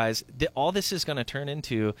otherwise all this is going to turn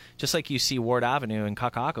into, just like you see Ward Avenue in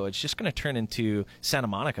Kaka'ako, it's just going to turn into Santa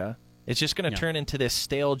Monica. It's just going to turn into this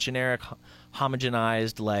stale, generic,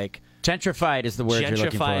 homogenized, like gentrified is the word you're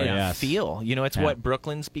looking for. Gentrified feel. You know, it's what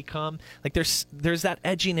Brooklyn's become. Like there's that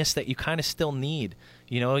edginess that you kind of still need.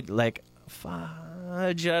 You know, like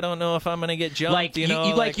fudge, I don't know if I'm gonna get jumped. Like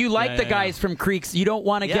you like the guys from Creeks. You don't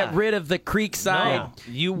want to get rid of the Creekside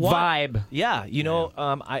vibe. Yeah, you know,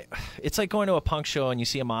 it's like going to a punk show and you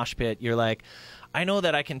see a mosh pit. You're like, I know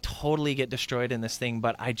that I can totally get destroyed in this thing,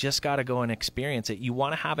 but I just got to go and experience it. You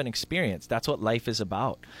want to have an experience. That's what life is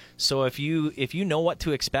about. So if you know what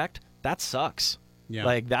to expect, that sucks. Yeah.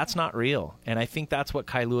 Like, that's not real. And I think that's what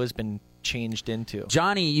Kailua has been changed into.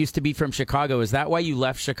 Johnny used to be from Chicago. Is that why you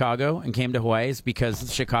left Chicago and came to Hawaii? Is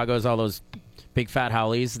because Chicago is all those big fat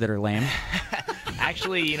howlies that are lame?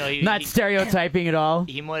 Actually, you know, not stereotyping at all.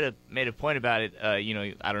 He might have made a point about it. You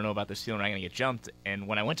know, I don't know about this feeling I'm going to get jumped. And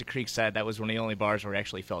when I went to Creekside, that was one of the only bars where I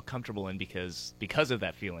actually felt comfortable in because of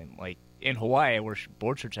that feeling. Like in Hawaii, I wear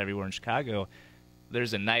board shirts everywhere. In Chicago,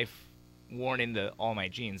 there's a knife worn into all my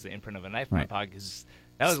jeans, the imprint of a knife in my pocket. Because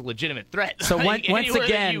that was a legitimate threat. So once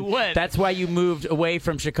again, that's why you moved away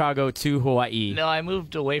from Chicago to Hawaii. No, I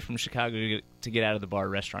moved away from Chicago to get out of the bar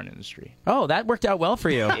restaurant industry. Oh, that worked out well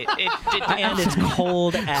for you. And it's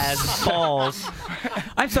cold as balls.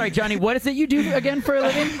 I'm sorry, Johnny. What is it you do again for a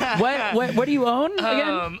living? What do you own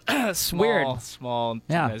again? Small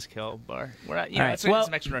mezcal bar. We're at, it's a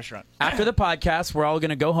Mexican restaurant. After the podcast, we're all going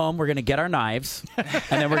to go home. We're going to get our knives,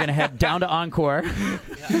 and then we're going to head down to Encore.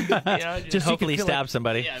 Just hopefully stab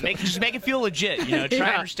somebody. Yeah, just make it feel legit. You know,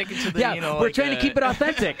 try and stick it to the. We're trying to keep it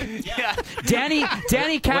authentic. Danny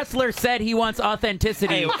Casler said he wants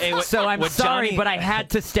authenticity. So I'm sorry, but I had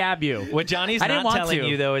to stab you. What Johnny's not telling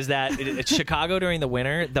you, though, is that Chicago during the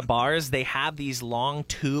winter, the bars, they have these long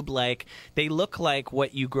tube, like, they look like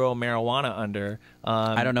what you grow marijuana under.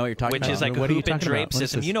 I don't know what you're talking about. Which is like a hoop and drape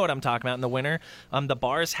system. You know what I'm talking about in the winter. The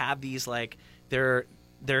bars have these, like,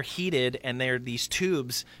 they're heated, and they're these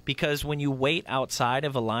tubes, because when you wait outside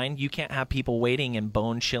of a line, you can't have people waiting in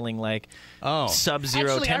bone-chilling, like,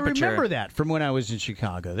 sub-zero temperature. I remember that from when I was in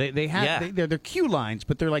Chicago. They're queue lines,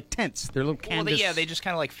 but they're like tents. They're little canvas. Well, they just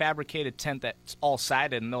kind of like fabricate a tent that's all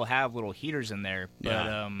sided, and they'll have little heaters in there. But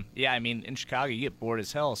I mean, in Chicago, you get bored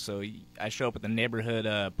as hell. So I show up at the neighborhood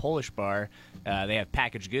Polish bar. They have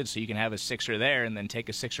packaged goods, so you can have a sixer there and then take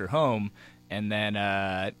a sixer home. And then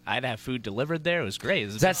I'd have food delivered there. It was great.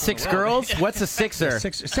 Is that 6 girls? What's a sixer?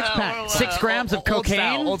 Six pack. 6 grams of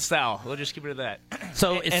cocaine? Old style. We'll just keep it at that.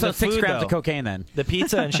 So 6 grams of cocaine then. The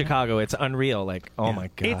pizza in Chicago, it's unreal. Like, oh my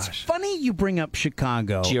gosh. It's funny you bring up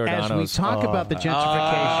Chicago Giordano's. as we talk about the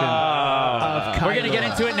gentrification of Kailua. We're going to get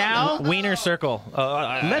into it now? Wiener Circle.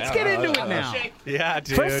 Let's get into it now. Yeah,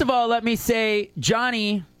 dude. First of all, let me say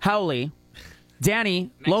Johnny Howley,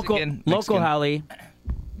 Danny, Mexican. local Howley.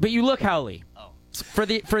 But you look Howley. Oh. For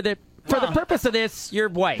the purpose of this, you're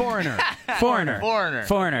white. Foreigner.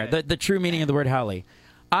 The true meaning of the word Howley.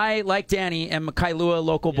 I, like Danny, am a Kailua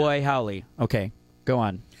local boy Howley. Okay, go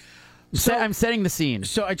on. I'm setting the scene.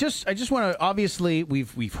 So I just want to, obviously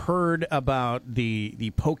we've heard about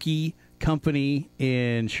the Pokey company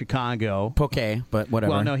in Chicago. Poke, but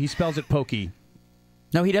whatever. Well, no, he spells it Pokey.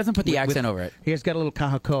 No, he doesn't put the accent over it. He has got a little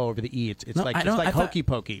kahako over the E. It's like hokey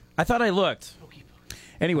pokey. I thought I looked.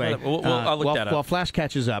 Anyway, I'll look that up. While Flash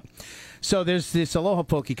catches up. So there's this Aloha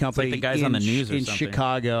Pokey company like the guys on the news or in something.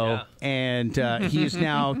 Chicago, and he is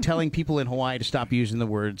now telling people in Hawaii to stop using the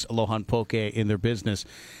words aloha and poke in their business.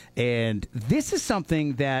 And this is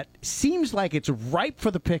something that seems like it's ripe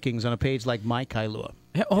for the pickings on a page like My Kailua.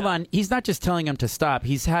 Hold on. He's not just telling them to stop.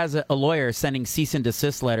 He has a lawyer sending cease and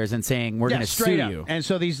desist letters and saying, we're going to sue you. And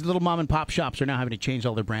so these little mom and pop shops are now having to change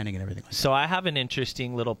all their branding and everything. So I have an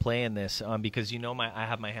interesting little play in this because I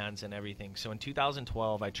have my hands in everything. So in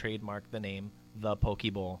 2012, I trademarked the name The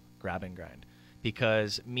Poke Bowl Grab and Grind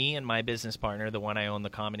because me and my business partner, the one I own the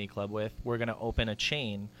comedy club with, we're going to open a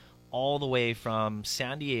chain all the way from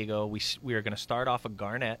San Diego. We are going to start off at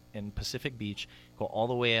Garnett in Pacific Beach, go all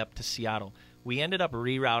the way up to Seattle. We ended up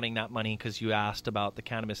rerouting that money because you asked about the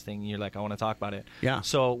cannabis thing. And you're like, I want to talk about it. Yeah.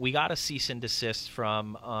 So we got a cease and desist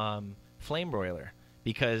from Flame Broiler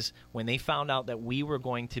because when they found out that we were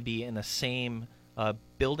going to be in the same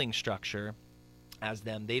building structure as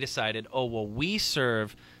them, they decided, we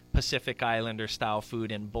serve Pacific Islander style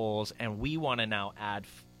food in bowls, and we want to now add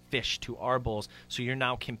fish to our bowls. So you're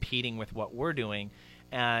now competing with what we're doing,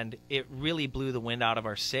 and it really blew the wind out of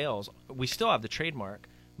our sails. We still have the trademark.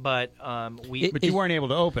 But But you weren't able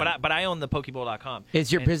to open. But I own the Pokeball.com.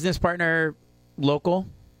 Is your business partner local?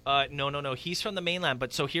 No. He's from the mainland.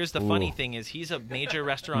 But so here's the funny thing is he's a major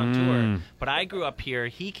restaurateur. But I grew up here.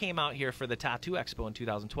 He came out here for the Tattoo Expo in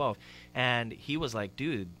 2012, and he was like,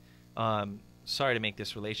 dude. Sorry to make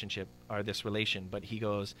this relationship or this relation, but he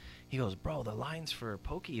goes, bro, the lines for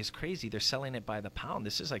Pokey is crazy. They're selling it by the pound.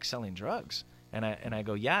 This is like selling drugs. And I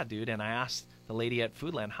go, yeah, dude. And I asked the lady at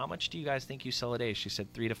Foodland, how much do you guys think you sell a day? She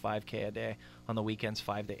said 3 to 5K a day. On the weekends,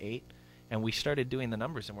 5 to 8. And we started doing the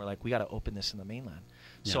numbers, and we're like, we got to open this in the mainland.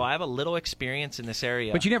 Yeah. So I have a little experience in this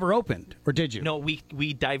area. But you never opened, or did you? No,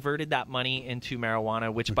 we diverted that money into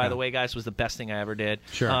marijuana, which, by the way, guys, was the best thing I ever did.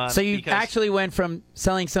 Sure. So you actually went from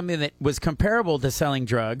selling something that was comparable to selling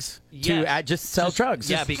drugs to just sell drugs.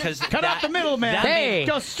 Yeah, because cut out the middleman. Hey,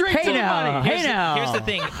 go straight to the money. Here's the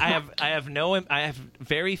thing. I have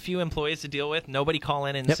very few employees to deal with. Nobody call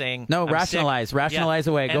in and saying no. I'm Rationalize sick.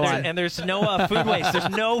 away. Go on. And there's no food waste. There's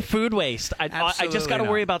no food waste. I just got to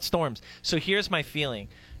worry about storms. So here's my feeling.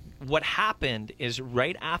 What happened is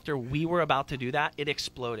right after we were about to do that, it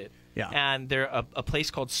exploded. Yeah. And a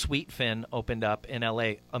place called Sweet Fin opened up in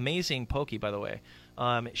L.A. Amazing pokey, by the way.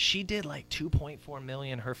 She did like $2.4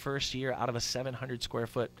 million her first year out of a 700 square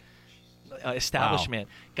foot establishment.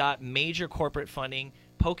 Wow. Got major corporate funding.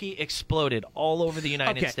 Pokey exploded all over the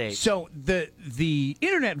United States. So the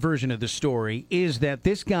internet version of the story is that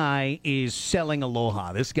this guy is selling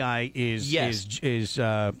Aloha. This guy is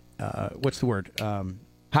what's the word?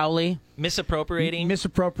 Howley? Misappropriating.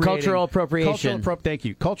 Cultural appropriation. Thank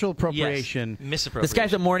you. Cultural appropriation. Yes. Misappropriation. This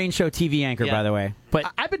guy's a morning show TV anchor, by the way. But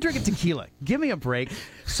I've been drinking tequila. Give me a break.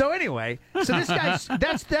 So anyway, so this guy's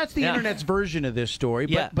that's the internet's version of this story.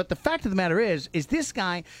 But the fact of the matter is this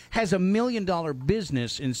guy has $1 million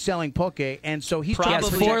business in selling poke, and so he's trying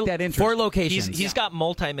to protect that interest. 4 locations. He's got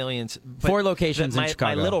multi-millions. 4 locations in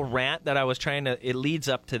Chicago. My little rant that I was trying to, it leads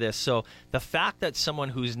up to this. So the fact that someone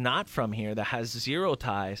who's not from here, that has zero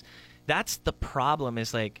ties, that's the problem,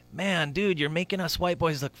 is like, man, dude, you're making us white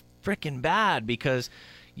boys look freaking bad because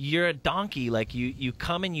you're a donkey. Like, you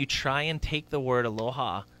come and you try and take the word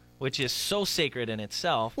aloha, which is so sacred in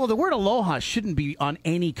itself. Well, the word aloha shouldn't be on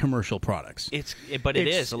any commercial products. But it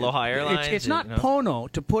is. Aloha Airlines. It's not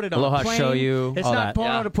Pono to put it on Aloha plane. Shoyu. It's not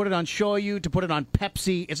Pono to put it on Shoyu, to put it on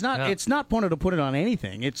Pepsi. It's not Pono to put it on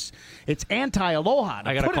anything. It's anti-Aloha.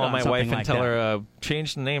 I got to call my wife and tell her,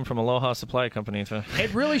 change the name from Aloha Supply Company to...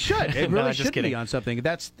 It really should. It really should be on something.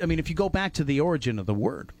 If you go back to the origin of the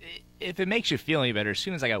word. If it makes you feel any better, as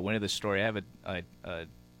soon as I got wind of this story, I have a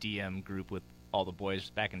DM group with all the boys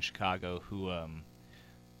back in Chicago who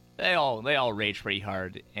they all rage pretty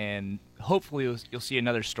hard, and hopefully you'll see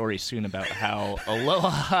another story soon about how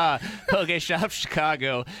Aloha Poke Shop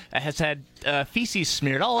Chicago has had feces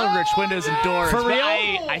smeared all over its windows and doors. For real?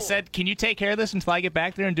 I said, can you take care of this until I get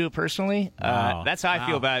back there and do it personally? Wow. That's how I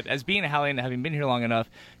feel about it. As being a Howling, having been here long enough,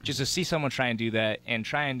 just to see someone try and do that and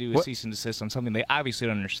try and do a cease and desist on something they obviously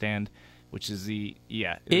don't understand. Which is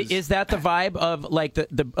is that the vibe of like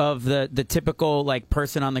the typical like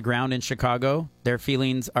person on the ground in Chicago? Their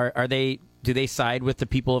feelings do they side with the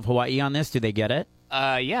people of Hawaii on this? Do they get it?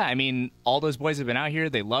 Yeah, I mean, all those boys have been out here.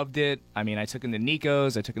 They loved it. I mean, I took them to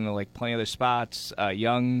Nico's. I took them to like plenty of other spots.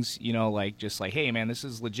 Young's, just like, hey man, this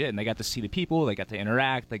is legit. And they got to see the people. They got to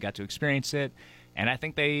interact. They got to experience it. And I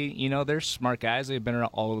think they're smart guys. They've been around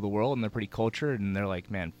all over the world, and they're pretty cultured. And they're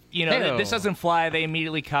like, man, this doesn't fly. They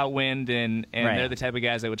immediately caught wind, and they're the type of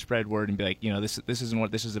guys that would spread word and be like, this isn't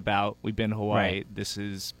what this is about. We've been to Hawaii. Right. This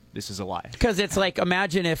is a lie. Because it's like,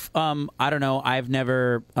 imagine if I don't know, I've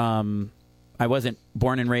never, I wasn't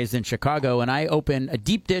born and raised in Chicago, and I open a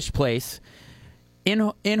deep dish place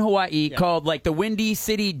in Hawaii called like the Windy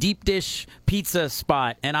City Deep Dish Pizza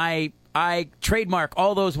Spot, and I trademark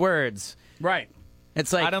all those words. Right.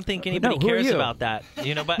 It's like, I don't think anybody cares about that.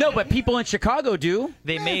 But people in Chicago do.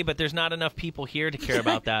 They may, but there's not enough people here to care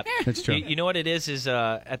about that. That's true. You know what it is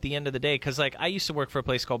at the end of the day, because like I used to work for a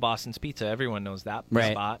place called Boston's Pizza. Everyone knows that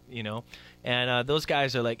spot, And those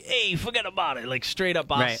guys are like, hey, forget about it. Like straight up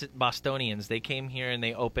Bostonians. They came here and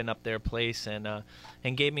they opened up their place and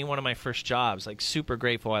gave me one of my first jobs. Like super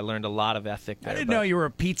grateful. I learned a lot of ethic there. I didn't know you were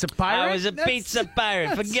a pizza pirate. I was a pizza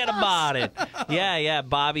pirate. Forget about it. Yeah.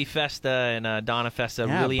 Bobby Festa and Donna Festa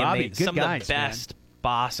really made some of the best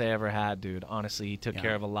boss I ever had, dude. Honestly, he took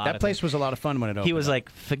care of a lot of things. That place was a lot of fun when it opened. He was like,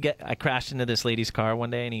 I crashed into this lady's car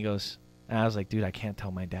one day and he goes, and I was like, dude, I can't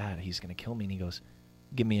tell my dad. He's going to kill me. And he goes,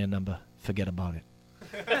 give me a number. Forget about it.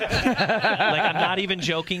 Like, I'm not even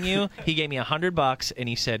joking you. He gave me $100 and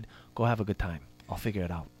he said, go have a good time. I'll figure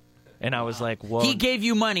it out. And I was like, "Whoa!" He gave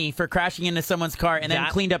you money for crashing into someone's car and then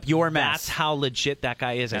cleaned up your mess. That's how legit that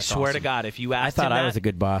guy is. That's I swear to awesome. God, if you asked I thought him I that, was a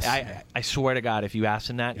good boss. I swear to God, if you asked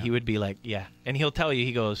him that, he would be like, "Yeah," and he'll tell you.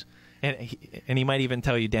 He goes. And he might even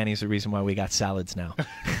tell you Danny's the reason why we got salads now.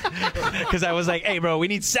 Because I was like, hey, bro, we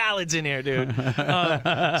need salads in here, dude.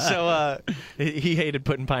 He hated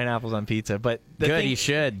putting pineapples on pizza. But He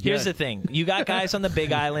should. Here's Good. the thing. You got guys on the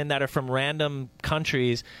Big Island that are from random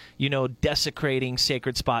countries, desecrating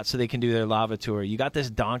sacred spots so they can do their lava tour. You got this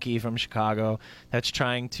donkey from Chicago that's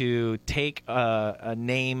trying to take a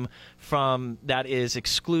name from that is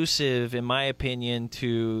exclusive, in my opinion,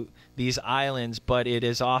 to these islands, but it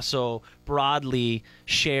is also broadly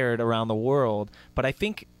shared around the world. But I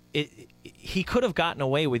think he could have gotten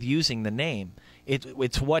away with using the name.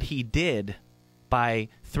 It's what he did by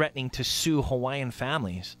threatening to sue Hawaiian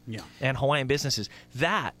families and Hawaiian businesses.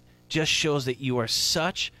 That just shows that you are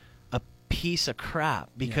such a piece of crap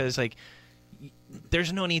because,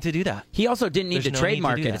 there's no need to do that. He also didn't need There's to no need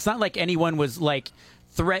trademark to do it. that. It's not like anyone was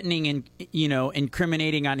threatening and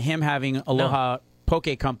incriminating on him having Aloha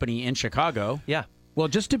Poke Company in Chicago. Yeah. Well,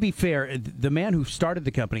 just to be fair, the man who started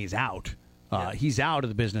the company is out. He's out of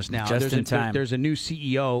the business now. Just in time. There's a new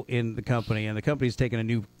CEO in the company, and the company's taken a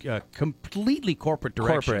new, completely corporate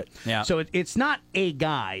direction. Corporate, yeah. So it's not a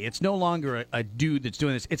guy. It's no longer a dude that's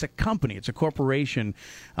doing this. It's a company. It's a corporation.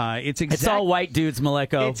 It's all white dudes,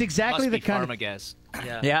 Maleko. It's exactly Must the be kind Pharma of. guess.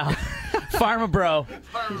 Yeah. Pharma Bro.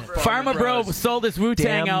 Pharma Bro sold his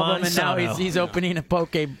Wu-Tang Damn album, and now Monsanto. he's opening a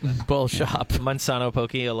poke bowl shop. Monsanto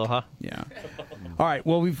Poke Aloha. Yeah. All right.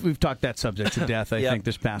 Well, we've talked that subject to death. I think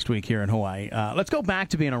this past week here in Hawaii. Let's go back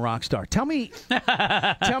to being a rock star. Tell me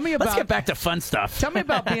about. Let's get back to fun stuff. Tell me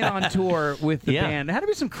about being on tour with the Yeah. band. It had to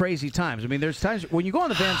be some crazy times. I mean, there's times when you go on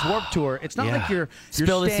the band's Warp Tour. It's not like you're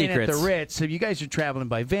Spill the staying at the secrets. Ritz. So you guys are traveling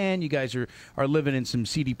by van. You guys are living in some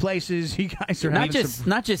seedy places. You guys are having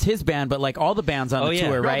Not just his band, but all the bands on the yeah.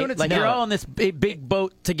 tour, You're all right? doing it You're together. all on this big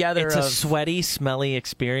boat together. It's a sweaty, smelly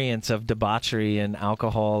experience of debauchery and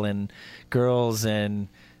alcohol and girls and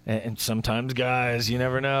sometimes guys. You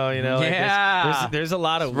never know. Yeah. There's a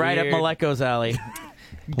lot of right weird... up Maleko's alley.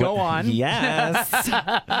 Go on. Yes.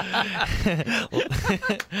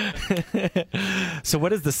 So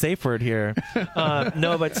what is the safe word here?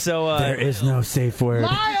 No, but so There is no safe word.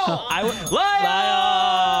 Lyle!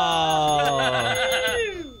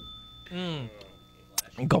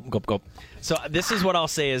 Gulp, gulp, gulp. So this is what I'll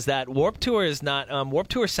say is that Warp Tour is not... Warp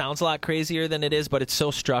Tour sounds a lot crazier than it is, but it's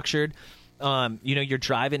so structured. You're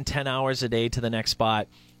driving 10 hours a day to the next spot.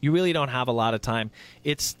 You really don't have a lot of time.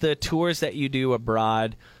 It's the tours that you do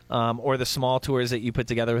abroad or the small tours that you put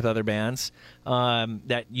together with other bands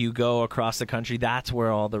that you go across the country. That's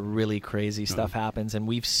where all the really crazy stuff happens, and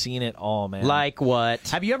we've seen it all, man. Like what?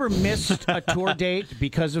 Have you ever missed a tour date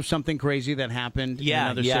because of something crazy that happened in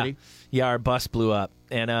another city? Yeah, our bus blew up.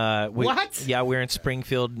 And What? Yeah, we were in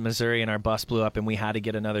Springfield, Missouri, and our bus blew up, and we had to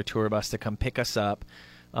get another tour bus to come pick us up.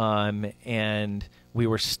 And we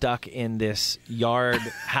were stuck in this yard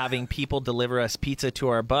having people deliver us pizza to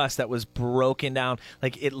our bus that was broken down.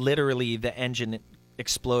 Like, it literally, the engine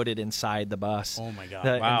exploded inside the bus. Oh, my God.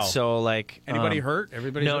 Wow. And so, Anybody hurt?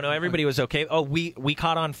 Everybody? No, everybody was okay. Oh, we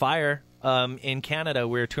caught on fire in Canada.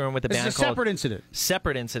 We were touring with a This band is a called... separate incident.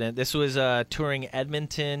 Separate incident. This was touring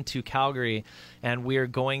Edmonton to Calgary, and we are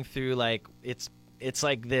going through, it's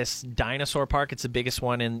like this dinosaur park. It's the biggest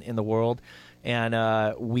one in the world. And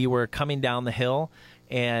we were coming down the hill,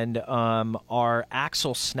 and our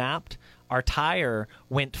axle snapped. Our tire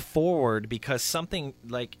went forward because something,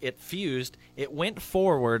 it fused. It went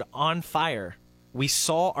forward on fire. We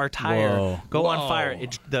saw our tire go on fire.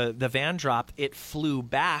 The van dropped. It flew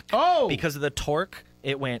back because of the torque.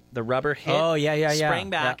 The rubber hit,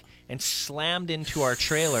 sprang back, and slammed into our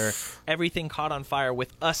trailer. Everything caught on fire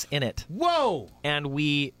with us in it. Whoa! And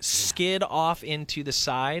we skid off into the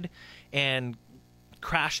side and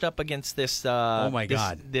crashed up against this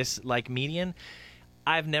this median.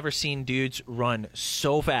 I've never seen dudes run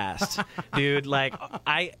so fast, dude.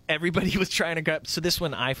 Everybody was trying to grab. So this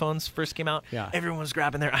when iPhones first came out, everyone was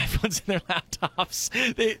grabbing their iPhones and their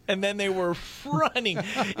laptops, and then they were running.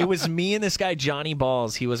 It was me and this guy Johnny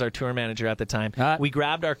Balls. He was our tour manager at the time. We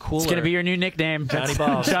grabbed our cooler. It's gonna be your new nickname, Johnny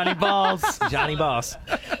Balls. Johnny Balls. Johnny Balls.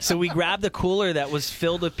 So we grabbed the cooler that was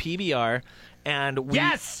filled with PBR. And we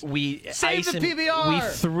Save the PBR! We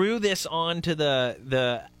threw this onto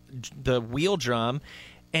the wheel drum,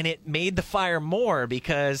 and it made the fire more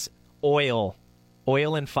because oil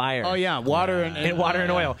and fire. Oh yeah, water and water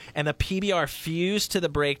and oil, and the PBR fused to the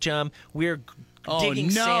brake drum. We're digging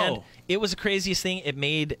no. sand. It was the craziest thing. It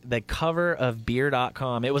made the cover of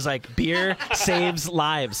beer.com. It was like beer saves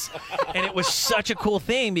lives. And it was such a cool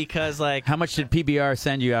thing because like How much did PBR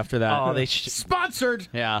send you after that? oh, they Sponsored.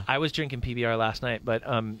 yeah. I was drinking PBR last night, but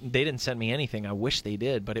they didn't send me anything. I wish they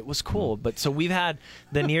did, but it was cool. But so we've had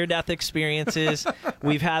the near-death experiences.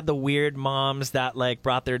 We've had the weird moms that like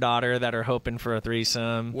brought their daughter that are hoping for a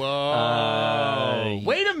threesome. Whoa.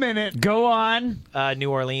 Wait a minute. Go on.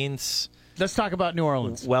 New Orleans. Let's talk about New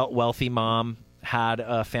Orleans. Wealthy mom had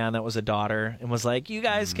a fan that was a daughter and was like, you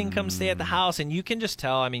guys can come stay at the house. And you can just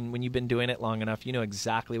tell, I mean, when you've been doing it long enough, you know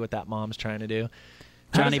exactly what that mom's trying to do.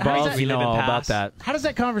 Johnny how does Balls, that- you know live in all about past. that. How does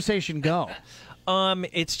that conversation go?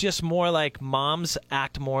 It's just more like moms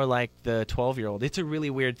act more like the 12-year-old. It's a really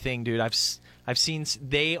weird thing, dude. I've seen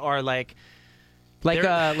they are like Like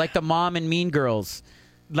They're- the mom in Mean Girls.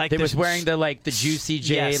 They was there's wearing the Juicy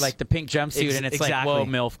J, Yes. like the pink jumpsuit, and it's exactly. like, whoa,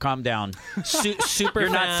 MILF, calm down. super You're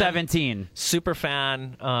fan, not 17. super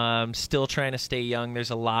fan, still trying to stay young. There's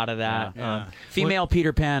a lot of that. Female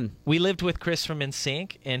Peter Pan. We lived with Chris from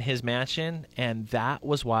NSYNC in his mansion, and that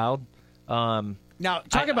was wild. Now,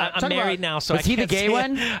 I'm married now, so Was I he the can't gay say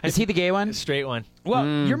one? it. Is he the gay one? Straight one. Well,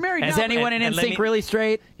 you're married Is now. anyone in and let NSYNC me- really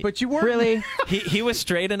straight? But you weren't. Really? He was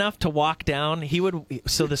straight enough to walk down.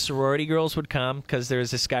 So the sorority girls would come because there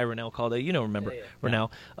was this guy Rennell called it. You know, remember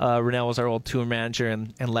Rennell? Rennell was our old tour manager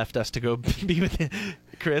and left us to go be with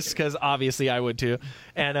Chris because obviously I would too.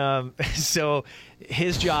 And so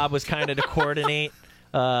his job was kind of to coordinate.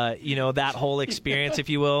 That whole experience, if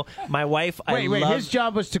you will. My wife, Wait, his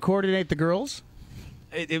job was to coordinate the girls?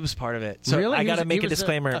 It was part of it. So Really? I He got to was- make he a was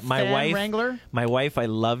disclaimer. a My fan wife, wrangler? my wife, I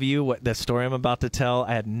love you. What the story I'm about to tell,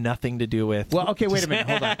 I had nothing to do with. Well, okay, wait a minute.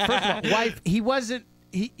 Hold on. First of all, wife, he wasn't.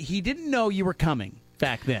 He didn't know you were coming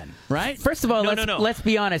back then, right? First of all, No. let's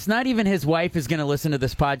be honest. Not even his wife is going to listen to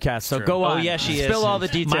this podcast. So go on. Oh yeah, she is. Spill all the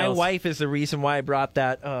details. My wife is the reason why I brought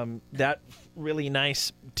that really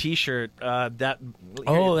nice T-shirt. Oh, that's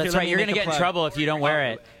right. You're going to get in trouble if you don't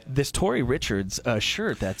wear it. This Tori Richards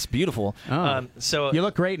shirt. That's beautiful. Oh. So You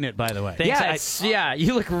look great in it, by the way. Thanks. Yeah,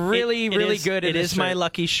 you look really, really good. It is my shirt.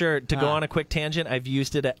 lucky shirt. To go on a quick tangent, I've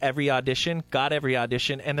used it at every audition, got every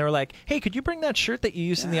audition, and they were like, hey, could you bring that shirt that you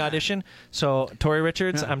used in the audition? So, Tori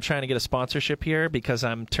Richards, I'm trying to get a sponsorship here because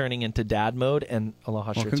I'm turning into dad mode, and Aloha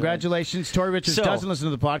Well, shirts. congratulations. Tori Richards So- doesn't listen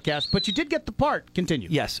to the podcast, but you did get the part. Continue.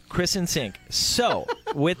 Yes, Chris and Sync. So,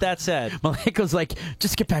 with that said, Malaiko's like,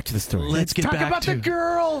 just get back to the story. let's get Talk back about to the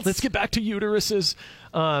girls. Let's get back to uteruses.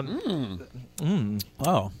 Oh,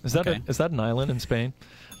 Is that an island in Spain?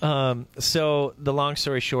 So the long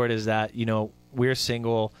story short is that we're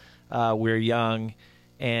single, we're young,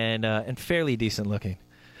 and fairly decent looking.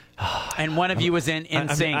 and one of you was in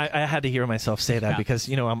sync. I had to hear myself say that Yeah. because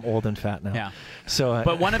I'm old and fat now. Yeah. So,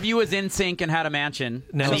 But one of you was in sync and had a mansion.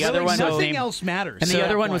 No. and the So other really one was Nothing named, else matters. and the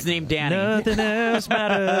other one was named Danny. nothing else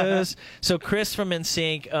matters. So Chris from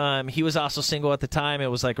NSYNC, he was also single at the time.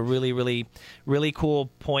 It was like a really, really, really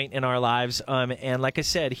cool point in our lives. And like I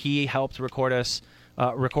said, he helped record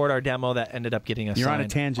our demo that ended up getting us. You're on a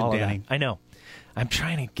signed, tangent, all of that. Danny. I know. I'm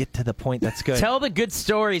trying to get to the point that's good. Tell the good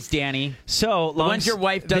stories, Danny. So The ones your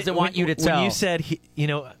wife doesn't want you to tell. When you said,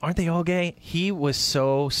 aren't they all gay? He was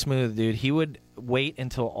so smooth, dude. He would wait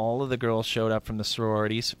until all of the girls showed up from the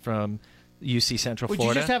sororities from UC Central Would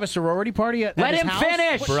Florida. you just have a sorority party at Let his him house?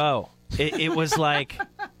 finish. Bro, it was like,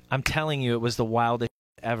 I'm telling you, it was the wildest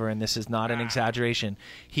ever, and this is not an exaggeration.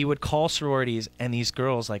 He would call sororities, and these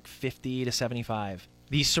girls, like 50 to 75,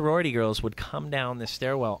 these sorority girls would come down the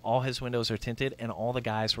stairwell. All his windows are tinted, and all the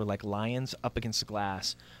guys were like lions up against the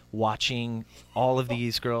glass watching all of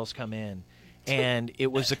these girls come in. And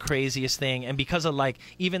it was the craziest thing. And because of like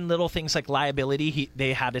even little things like liability,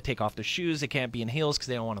 they had to take off their shoes. They can't be in heels because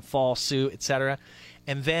they don't want to fall, sue, etc.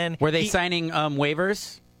 And then Were they signing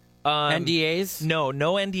waivers? NDAs? No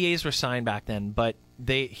NDAs were signed back then, but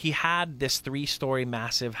he had this 3-story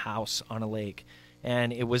massive house on a lake,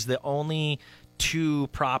 and it was the only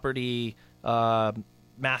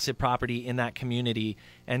massive property in that community.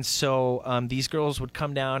 And so these girls would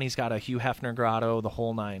come down. He's got a Hugh Hefner grotto, the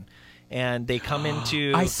whole nine. And they come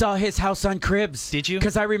into... I saw his house on Cribs. Did you?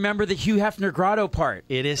 Because I remember the Hugh Hefner grotto part.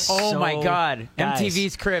 It is Oh my God. Guys,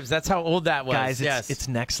 MTV's Cribs. That's how old that was. Guys, yes. it's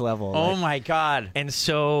next level. Oh Like, my God. And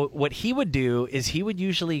so what he would do is he would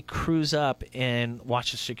usually cruise up and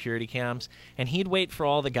watch the security cams, and he'd wait for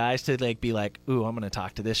all the guys to be like, ooh, I'm going to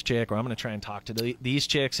talk to this chick, or I'm going to try and talk to these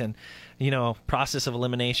chicks, and process of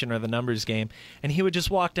elimination or the numbers game. And he would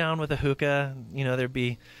just walk down with a hookah. There'd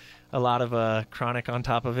be a lot of chronic on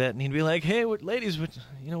top of it, and he'd be like, hey, ladies,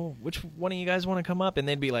 which one of you guys want to come up? And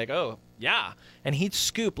they'd be like, oh yeah. And he'd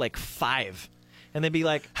scoop like 5, and they'd be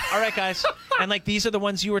like, all right, guys. And like, these are the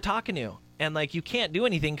ones you were talking to. And like, you can't do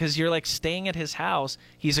anything because you're like staying at his house.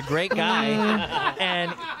 He's a great guy.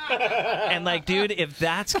 and like, dude, if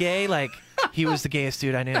that's gay, like, he was the gayest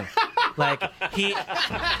dude I knew. Like, he,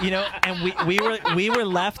 you know, and we were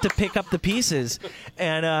left to pick up the pieces.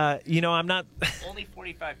 And, you know, I'm not. Only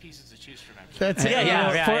 45 pieces to choose from. That's it.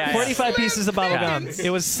 Yeah. 45 pieces of bubble gum. Pickens. It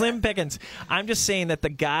was slim pickings. I'm just saying that the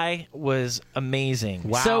guy was amazing.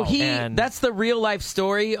 Wow. So And- that's the real life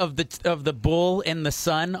story of the bull and the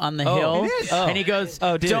sun on the hill. it is. And he goes,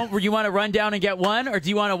 Oh, dude. "Don't you want to run down and get one, or do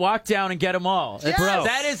you want to walk down and get them all?" Bro.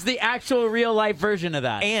 That is the actual real life version of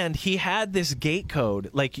that. And he had this gate code.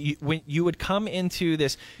 Like, when you would come into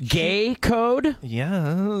this Gay code.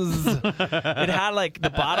 Yes. It had like the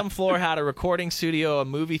bottom floor had a recording studio, a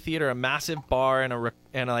movie theater, a massive bar,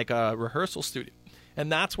 and like a rehearsal studio.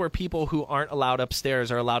 And that's where people who aren't allowed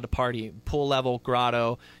upstairs are allowed to party. Pool level,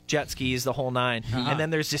 grotto, jet skis, the whole nine. And then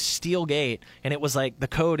there's this steel gate, and it was like, the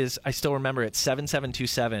code is, I still remember it,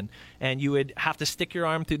 7727. And you would have to stick your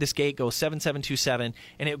arm through this gate, go 7727,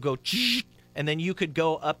 and it would go and then you could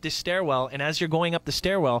go up this stairwell, and as you're going up the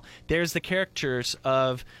stairwell, there's the characters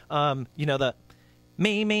of, you know, the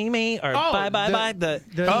me, or bye. The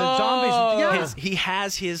zombies. he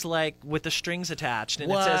has his, like, with the strings attached,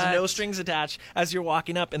 and it says no strings attached as you're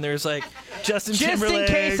walking up, and there's like Justin Just Timberlake.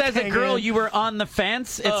 in case, as a hanging. girl, you were on the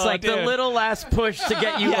fence. It's Oh, like the dude. little last push to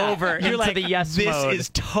get you Yeah. over You're into like, the yes this mode. is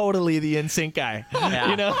totally the NSYNC guy. Yeah.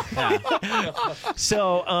 You know?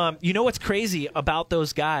 So, you know what's crazy about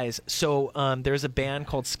those guys? So, there's a band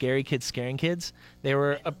called Scary Kids Scaring Kids. They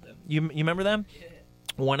were, you remember them?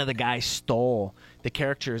 One of the guys stole the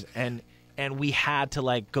characters, and we had to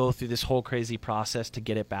like go through this whole crazy process to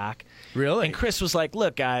get it back. Really? And Chris was like,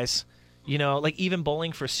 look, guys, you know, like, even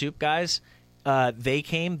Bowling for Soup guys, they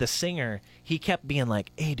came, the singer, he kept being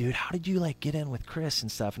like, hey, dude, how did you like get in with Chris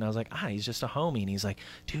and stuff? And I was like, he's just a homie. And he's like,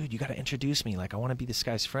 dude, you got to introduce me. Like, I want to be this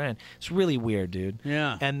guy's friend. It's really weird, dude.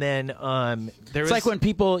 Yeah. And then there was It's like when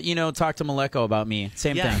people, you know, talk to Maleko about me.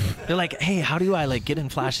 Same thing. They're like, hey, how do I like get in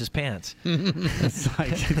Flash's pants? It's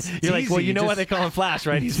like, You're like, well, easy. you know why Just- they call him Flash,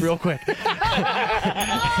 right? He's real quick.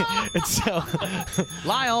 And so,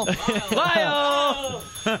 Lyle.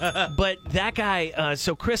 but that guy,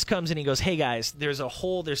 so Chris comes and he goes, hey guys, there's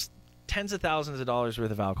tens of thousands of dollars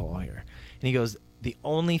worth of alcohol here. And he goes, the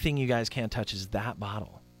only thing you guys can't touch is that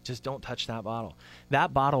bottle. Just don't touch that bottle.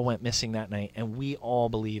 That bottle went missing that night, and we all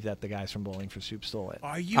believe that the guys from Bowling for Soup stole it.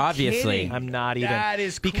 Are you Obviously. kidding? I'm not even. That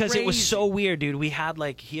is because it was crazy. so weird, dude. We had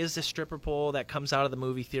like, he has this stripper pole that comes out of the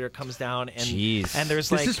movie theater, comes down, and Jeez. and there's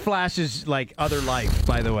This like is Flash's like other life,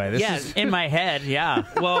 by the way. This yeah, is, In my head, yeah.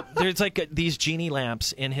 well, there's like these genie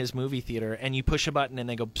lamps in his movie theater, and you push a button and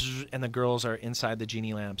they go, bzz, and the girls are inside the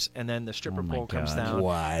genie lamps, and then the stripper pole comes God. down.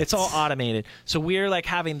 What? It's all automated. So we're like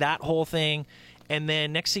having that whole thing, and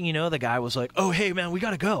then next thing you know, the guy was like, "Oh, hey man, we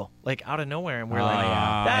gotta go!" Like out of nowhere, and we're like,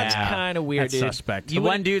 yeah. "That's Yeah. kind of weird, That's dude." suspect. The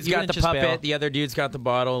one dude's you got wouldn't the just puppet, bail. the other dude's got the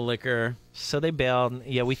bottle of liquor. So they bailed.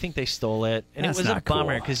 Yeah, we think they stole it, and That's it was a not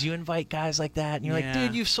bummer cool. because you invite guys like that, and you're like, Yeah.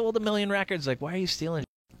 "Dude, you've sold 1 million records. Like, why are you stealing?"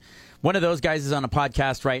 One of those guys is on a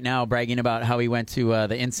podcast right now bragging about how he went to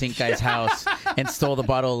the NSYNC guy's house and stole the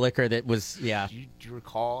bottle of liquor that was, Do you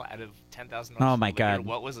recall out of $10,000? Oh, my liquor, God.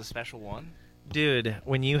 What was the special one? Dude,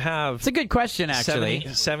 when you have It's a good question, actually.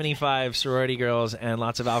 75 sorority girls and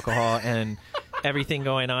lots of alcohol and everything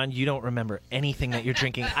going on, you don't remember anything that you're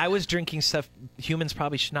drinking. I was drinking stuff humans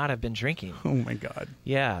probably should not have been drinking. oh my God.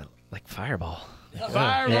 Yeah, like Fireball.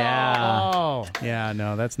 Yeah. Yeah,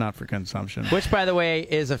 no, that's not for consumption. Which, by the way,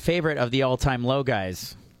 is a favorite of the all-time low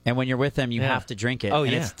guys. And when you're with them, you Yeah. have to drink it. Oh,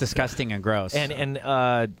 and yeah. it's disgusting and gross. And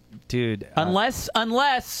dude.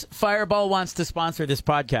 Unless Fireball wants to sponsor this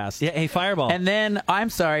podcast. Yeah, hey, Fireball. And then, I'm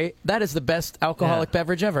sorry, that is the best alcoholic Yeah.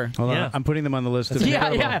 beverage ever. Hold on, Yeah. I'm putting them on the list of Yeah,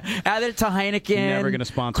 terrible. yeah. Add it to Heineken. Never gonna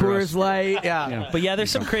sponsor Coors us. Light. Yeah. Yeah. But yeah,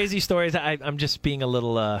 there's some crazy stories. I'm just being a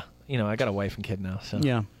little, I got a wife and kid now. So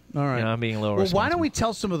Yeah. All right. You know, I'm being a little Well, why don't responsible. we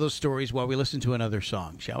tell some of those stories while we listen to another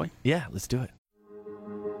song, shall we? Yeah, let's do it.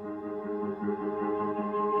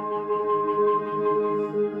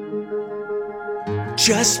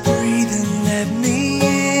 Just breathe and let me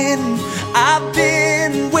in. I've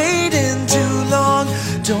been waiting too long.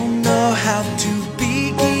 Don't know how to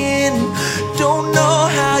begin. Don't know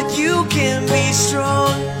how you can be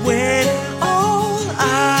strong when all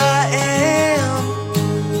I am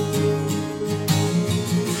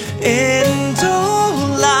and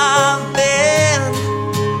all I've been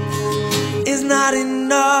is not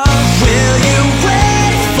enough. Will you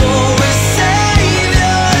wait for a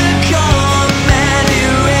savior to come and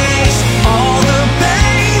erase all the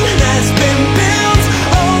pain that's been built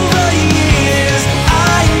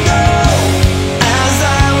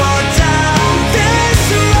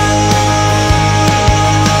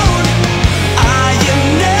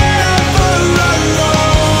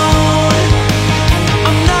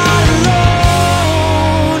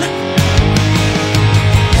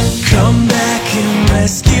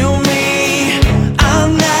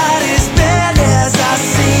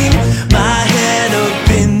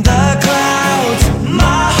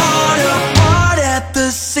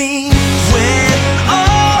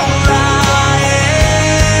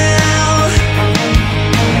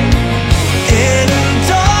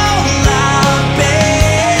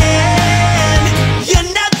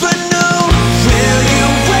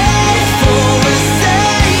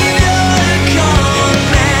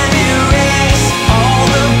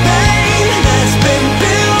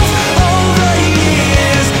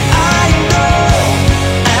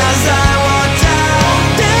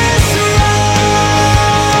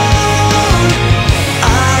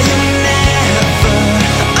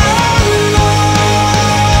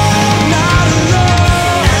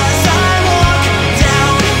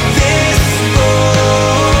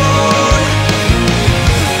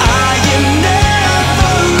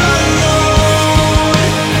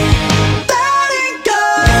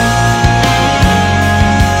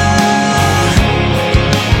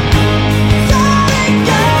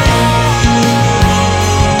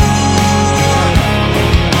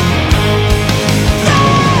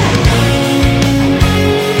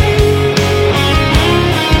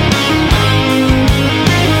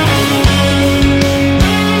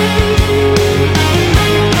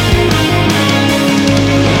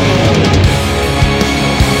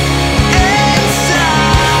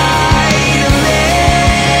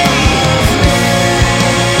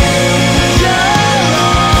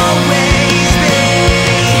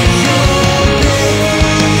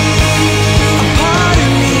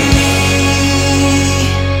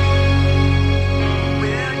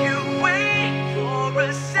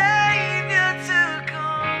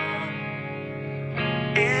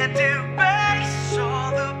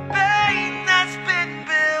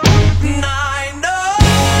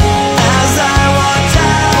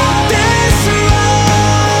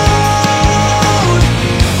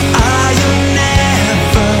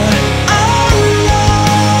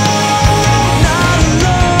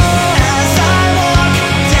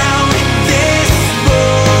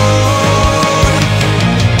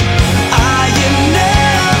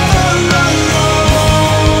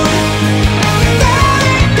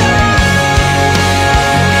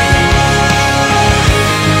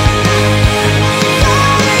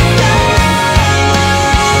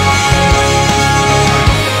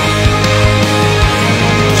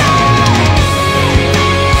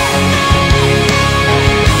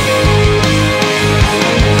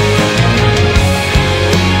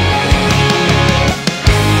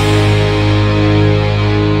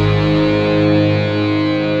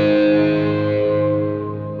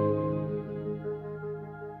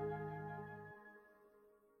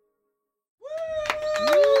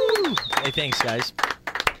Hey, thanks, guys.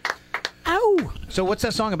 Ow! So what's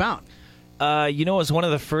that song about? It was one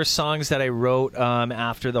of the first songs that I wrote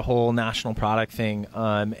after the whole national product thing,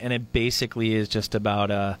 and it basically is just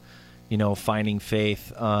about finding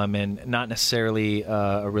faith, and not necessarily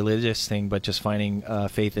a religious thing, but just finding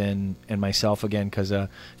faith in myself again, because I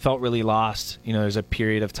felt really lost. There's a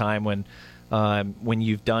period of time when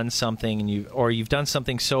you've done something and you've done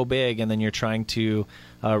something so big, and then you're trying to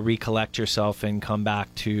recollect yourself and come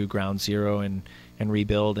back to ground zero and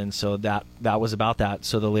rebuild. And so that was about that.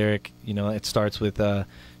 So the lyric, it starts with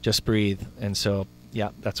just breathe. And so, yeah,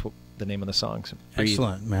 that's what the name of the song. So breathe.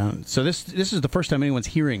 Excellent, man. So this is the first time anyone's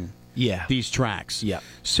hearing these tracks. Yeah.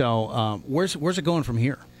 So where's it going from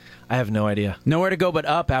here? I have no idea. Nowhere to go but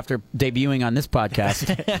up after debuting on this podcast.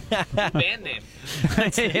 Band name.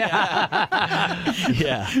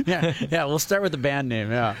 Yeah. We'll start with the band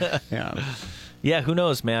name. Yeah. Who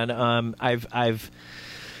knows, man? I've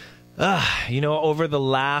over the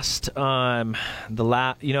last,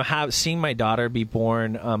 seeing my daughter be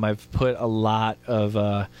born, I've put a lot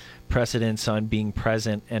of precedence on being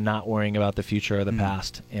present and not worrying about the future or the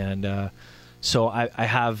past. And so I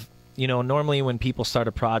have, normally when people start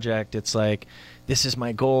a project, it's like, this is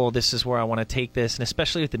my goal, this is where I want to take this. And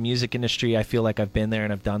especially with the music industry, I feel like I've been there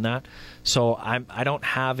and I've done that. So I don't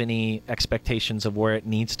have any expectations of where it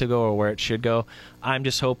needs to go or where it should go. I'm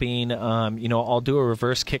just hoping, I'll do a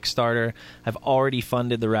reverse Kickstarter. I've already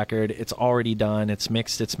funded the record. It's already done. It's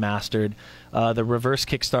mixed. It's mastered. The reverse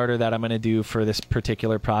Kickstarter that I'm going to do for this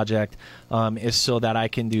particular project is so that I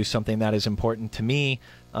can do something that is important to me.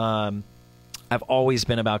 I've always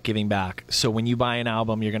been about giving back. So when you buy an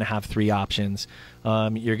album, you're going to have three options.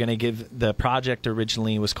 You're going to give, the project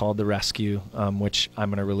originally was called The Rescue, which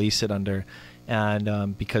I'm going to release it under.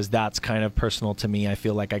 And because that's kind of personal to me, I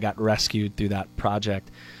feel like I got rescued through that project.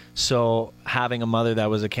 So having a mother that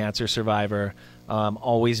was a cancer survivor,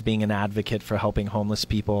 always being an advocate for helping homeless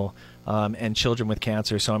people and children with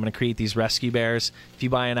cancer. So I'm going to create these rescue bears. If you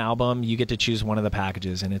buy an album, you get to choose one of the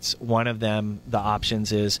packages, and it's one of them. The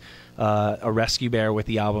options is a rescue bear with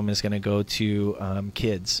the album is going to go to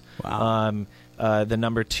kids. Wow. The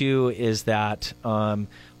number two is that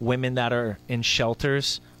women that are in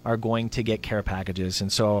shelters are going to get care packages.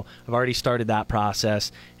 And so I've already started that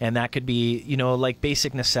process, and that could be, like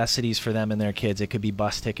basic necessities for them and their kids. It could be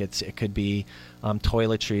bus tickets. It could be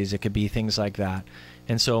toiletries. It could be things like that.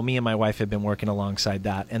 And so me and my wife have been working alongside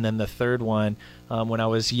that. And then the third one, when I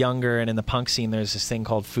was younger and in the punk scene, there's this thing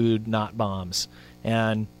called Food Not Bombs.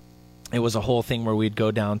 And it was a whole thing where we'd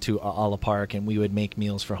go down to Ala Park and we would make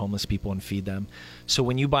meals for homeless people and feed them. So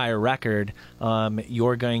when you buy a record,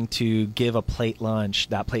 you're going to give a plate lunch.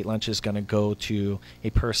 That plate lunch is going to go to a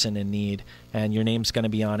person in need, and your name's going to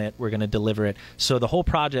be on it. We're going to deliver it. So the whole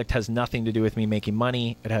project has nothing to do with me making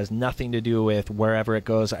money. It has nothing to do with wherever it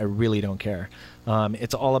goes. I really don't care.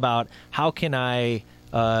 It's all about how can I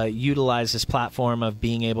utilize this platform of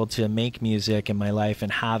being able to make music in my life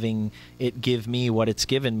and having it give me what it's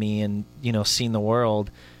given me, and seeing the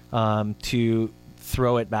world, to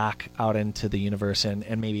throw it back out into the universe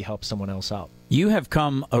and maybe help someone else out. You have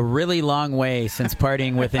come a really long way since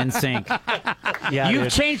partying with NSYNC. Yeah, You've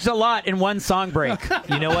dude. changed a lot in one song break.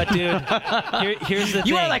 You know what, dude? Here's the thing.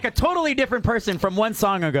 You are like a totally different person from one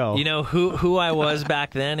song ago. Who I was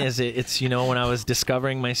back then is it's when I was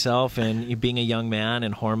discovering myself and being a young man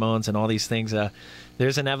and hormones and all these things.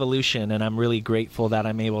 There's an evolution, and I'm really grateful that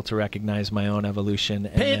I'm able to recognize my own evolution.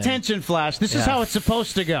 Pay attention, Flash. This is how it's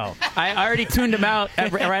supposed to go. I already tuned him out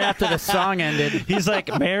right after the song ended. He's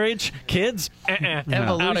like, marriage, kids,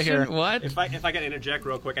 Evolution? out of here. What? If I can interject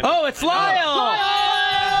real quick. Oh, it's Lyle!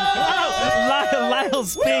 Lyle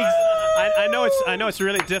speaks. I know it's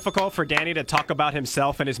really difficult for Danny to talk about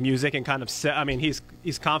himself and his music and kind of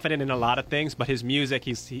he's confident in a lot of things, but his music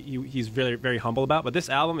he's really very humble about. But this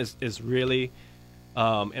album is really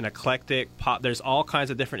an eclectic pop. There's all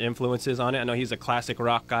kinds of different influences on it. I know he's a classic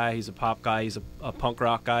rock guy, he's a pop guy, he's a punk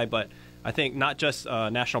rock guy, but I think not just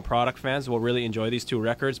National Product fans will really enjoy these two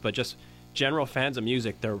records, but just general fans of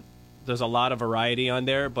music. There's a lot of variety on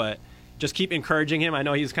there, but just keep encouraging him. I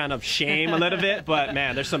know he's kind of shame a little bit, but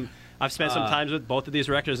man, I've spent some time with both of these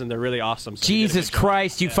records, and they're really awesome. So Jesus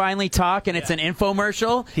Christ, you finally talk, and it's an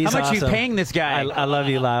infomercial? He's How much awesome. are you paying this guy? I love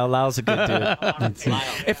you, Lyle. Lyle's a good dude.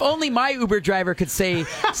 If only my Uber driver could say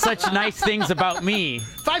such nice things about me.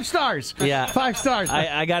 5 stars. Yeah. 5 stars.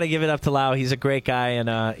 I got to give it up to Lyle. He's a great guy,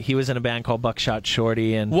 and he was in a band called Buckshot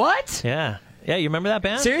Shorty. And What? Yeah, you remember that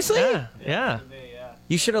band? Seriously? Yeah.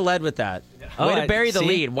 You should have led with that. Oh, Way to bury the see?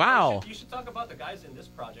 lead. Wow. You should talk about the guys in this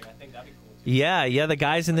project. I think that'd be cool Yeah. The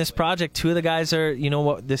guys in this project, 2 of the guys are, you know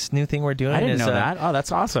what, this new thing we're doing. I didn't is, know that. Oh,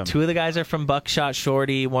 that's awesome. 2 of the guys are from Buckshot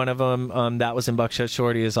Shorty. One of them that was in Buckshot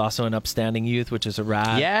Shorty is also in Upstanding Youth, which is a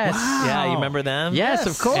rad. Yes. Wow. Yeah, you remember them? Yes,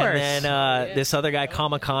 of course. And then this other guy,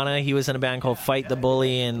 Kamakana, he was in a band called Fight the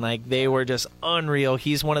Bully, and like they were just unreal.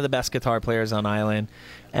 He's one of the best guitar players on Island.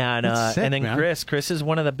 And That's sick, and then man. Chris is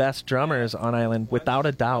one of the best drummers on Island, without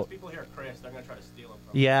a doubt. People hear Chris, they're gonna try to steal him from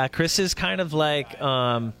Yeah, Chris is kind of like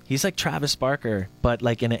he's like Travis Barker, but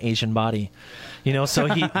like in an Asian body, you know. So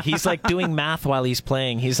he's like doing math while he's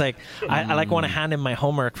playing. He's like, I like want to hand him my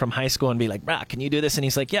homework from high school and be like, "Brah, can you do this?" And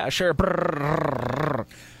he's like, "Yeah, sure."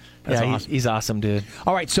 That's yeah, awesome. he's awesome, dude.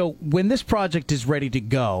 All right, so when this project is ready to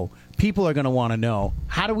go, people are going to want to know,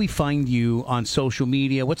 how do we find you on social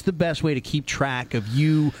media? What's the best way to keep track of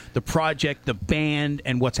you, the project, the band,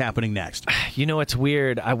 and what's happening next? You know, it's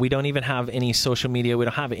weird. We don't even have any social media. We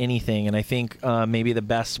don't have anything. And I think maybe the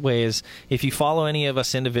best way is if you follow any of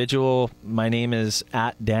us individual, my name is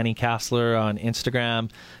at Danny Casler on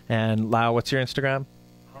Instagram. And Lyle, what's your Instagram?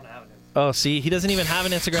 Oh, see, he doesn't even have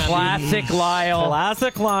an Instagram. Classic Lyle.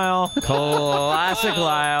 Classic Lyle. Classic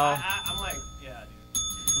Lyle. I'm like, yeah,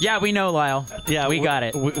 dude. Yeah, we know, Lyle. Yeah, we got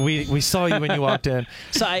it. We saw you when you walked in.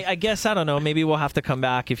 So I guess, I don't know, maybe we'll have to come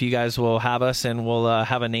back if you guys will have us, and we'll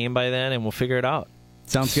have a name by then, and we'll figure it out.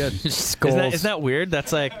 Sounds good. Isn't that weird?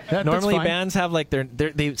 That's like normally fine. bands have like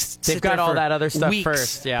they've got all that other stuff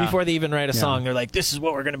first, yeah. before they even write a song. They're like, this is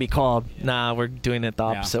what we're going to be called. Nah, we're doing it the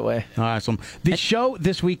opposite way. Awesome. The show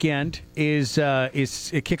this weekend is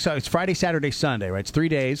it kicks off. It's Friday, Saturday, Sunday, right? It's 3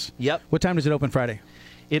 days. Yep. What time does it open Friday?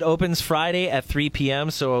 It opens Friday at 3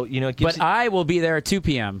 p.m. So you know, it gives But I will be there at 2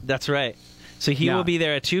 p.m. That's right. So he will be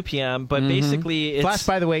there at 2 p.m. But basically, it's Flash,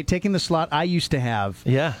 by the way, taking the slot I used to have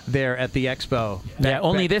there at the expo. Yeah,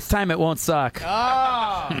 only this time it won't suck.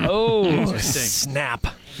 oh snap.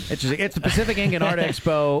 Interesting. It's the Pacific Ink and Art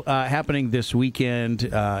Expo happening this weekend.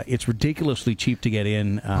 It's ridiculously cheap to get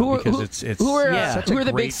in because it's who are such a who are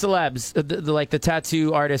the great- big celebs, like the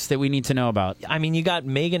tattoo artists that we need to know about? I mean, you got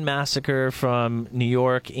Megan Massacre from New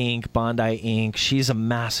York Inc., Bondi Inc. She's a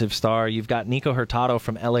massive star. You've got Nico Hurtado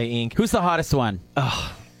from LA Inc. Who's the hottest one?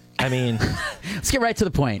 I mean, Let's get right to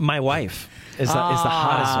the point. my wife is the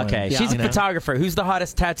hottest one. Okay, Yeah. she's a You know? photographer. Who's the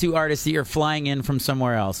hottest tattoo artist that you're flying in from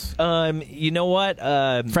somewhere else? You know what?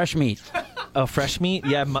 Fresh meat. Oh, fresh meat?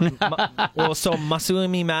 Yeah. Well, so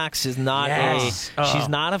Masumi Max is not Yes. she's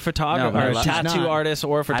not a photographer No, or a she's tattoo not. artist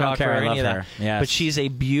or a photographer care. I or any of love that. her. Yes. But she's a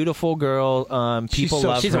beautiful girl. People so-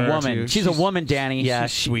 love She's her. a woman. too. She's a woman, Danny. Yeah,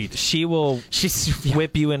 She's sweet. She will She's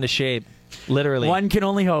whip you into shape. Literally. One can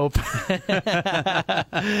only hope.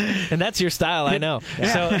 And that's your style, I know.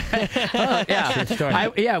 So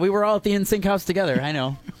Yeah, we were all at the NSYNC house together. I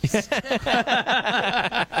know.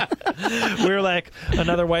 we were like,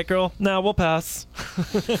 another white girl? No, we'll pass.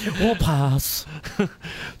 We'll pass.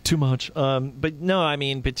 Too much. But no, I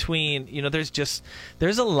mean, between, you know, there's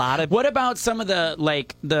a lot of. What about some of the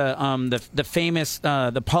the famous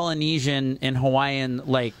the Polynesian and Hawaiian,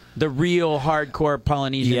 like the real hardcore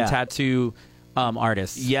Polynesian tattoo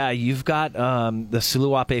artists? Yeah, you've got the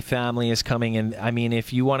Suluape family is coming, and I mean,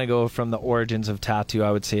 if you want to go from the origins of tattoo,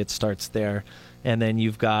 I would say it starts there. And then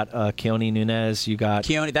you've got Keone Nunez. You got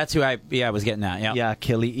Keone. That's who I was getting at. Yeah. Yeah,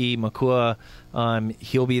 Kili'i Makua.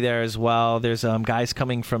 He'll be there as well. There's guys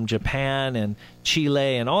coming from Japan and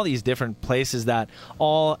Chile and all these different places that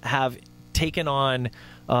all have taken on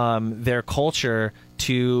their culture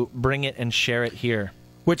to bring it and share it here.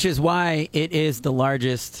 Which is why it is the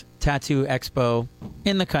largest tattoo expo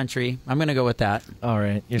in the country. I'm going to go with that. All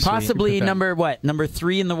right, you're sweet. Possibly number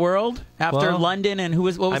 3 in the world after Well, London and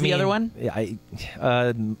what was the other one?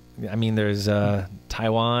 I mean, there's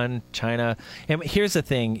Taiwan, China, and here's the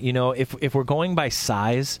thing. You know, if we're going by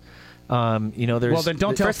size, you know, there's Well, then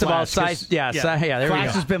don't tell First of all, Flash, 'cause- size. Yeah, there we Flash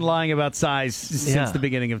go. has been lying about size since the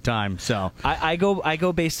beginning of time. So I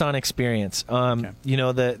go based on experience. You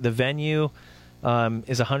know, the venue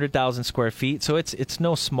is 100,000 square feet, so it's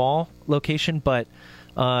no small location, but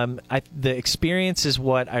the experience is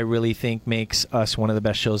what I really think makes us one of the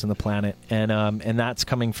best shows on the planet, and that's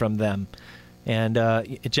coming from them. And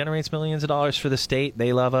it generates millions of dollars for the state.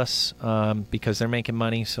 They love us because they're making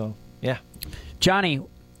money. So yeah, Johnny,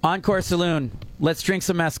 Encore Saloon. Let's drink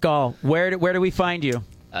some mezcal. Where do we find you?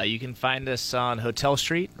 You can find us on Hotel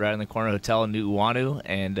Street, right on the corner of Hotel and Nu'uanu.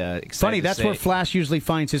 And funny, that's where Flash usually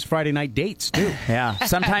finds his Friday night dates too. Yeah,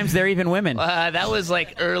 sometimes they're even women. that was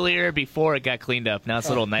like earlier before it got cleaned up. Now it's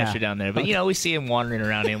a little nicer down there. But, you know, we see him wandering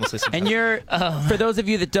around aimlessly sometimes. And you're, for those of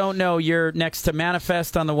you that don't know, you're next to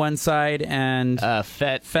Manifest on the one side and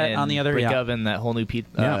Fett on the other. Brick Yeah. Oven, that whole new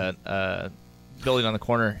building on the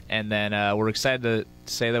corner, and then we're excited to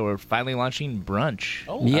say that we're finally launching brunch.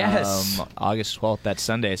 Oh, yes. August 12th, that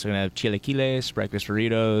Sunday. So we're gonna have chilaquiles, breakfast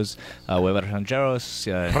burritos, huevos rancheros.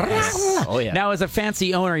 Oh yeah. Now, as a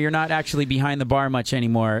fancy owner, you're not actually behind the bar much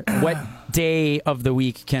anymore. What day of the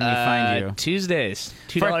week can we find you? Tuesdays.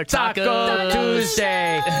 $2 For Taco tacos.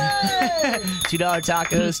 Tuesday. $2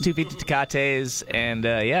 tacos, $2.50 tecates, and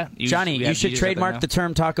yeah. Johnny, you should trademark the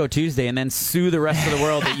term Taco Tuesday and then sue the rest of the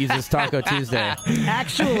world that uses Taco Tuesday.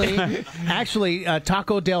 Actually,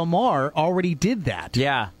 Taco Del Mar already did that.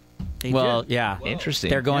 Yeah. Well, yeah. Interesting.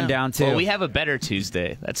 They're going down too. Well, we have a Better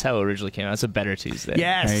Tuesday. That's how it originally came out. It's a Better Tuesday.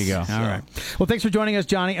 Yes. There you go. All right. Well, thanks for joining us,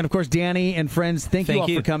 Johnny. And, of course, Danny and friends, thank you all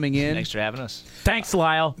for coming in. Thanks for having us. Thanks,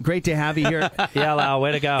 Lyle. Great to have you here. Yeah, Lyle,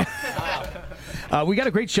 way to go. We got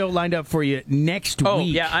a great show lined up for you next Oh,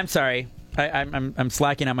 week. yeah, I'm sorry. I'm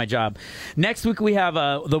slacking on my job. Next week we have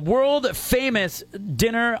the world famous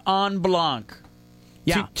Dinner en Blanc.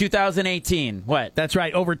 Yeah. 2018. What? That's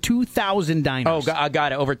right. Over 2,000 diners. Oh, I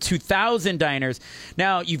got it. Over 2,000 diners.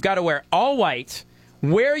 Now, you've got to wear all white.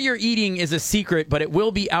 Where you're eating is a secret, but it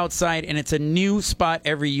will be outside, and it's a new spot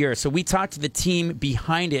every year. So we talked to the team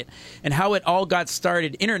behind it and how it all got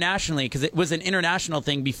started internationally, because it was an international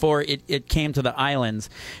thing before it came to the islands.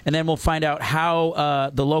 And then we'll find out how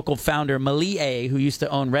the local founder, Malie, who used to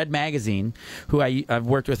own Red Magazine, who I've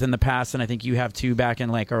worked with in the past, and I think you have too back in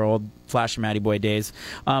like our old Flash and Matty Boy days,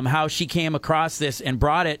 how she came across this and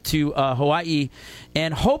brought it to Hawaii.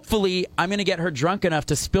 And hopefully I'm going to get her drunk enough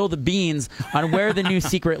to spill the beans on where the new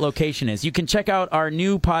secret location is. You can check out our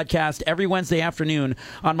new podcast every Wednesday afternoon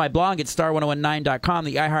on my blog at star1019.com,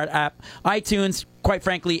 the iHeart app, iTunes, quite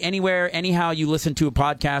frankly, anywhere, anyhow you listen to a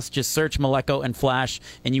podcast, just search Maleko and Flash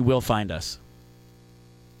and you will find us.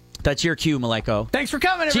 That's your cue, Maleko. Thanks for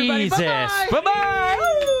coming, everybody. Jesus. Bye-bye.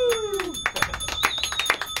 Bye-bye.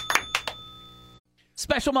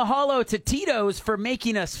 Special mahalo to Tito's for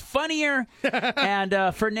making us funnier,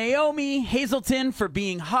 and for Naomi Hazelton for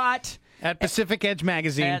being hot. At Pacific Edge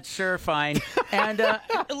Magazine. That's sure fine. And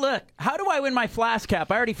look, how do I win my Flask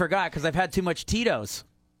Cap? I already forgot because I've had too much Tito's.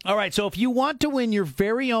 All right, so if you want to win your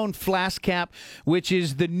very own Flask Cap, which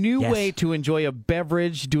is the new way to enjoy a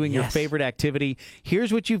beverage doing your favorite activity,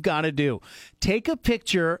 here's what you've got to do. Take a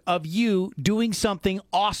picture of you doing something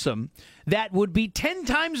awesome that would be 10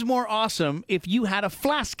 times more awesome if you had a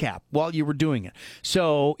Flask Cap while you were doing it.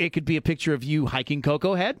 So it could be a picture of you hiking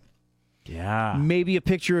Cocoa Head. Yeah. Maybe a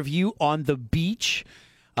picture of you on the beach.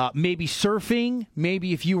 Maybe surfing.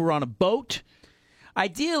 Maybe if you were on a boat.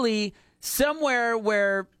 Ideally, somewhere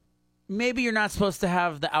where maybe you're not supposed to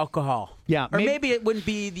have the alcohol. Yeah. Or maybe it wouldn't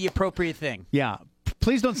be the appropriate thing. Yeah.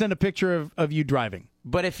 Please don't send a picture of you driving.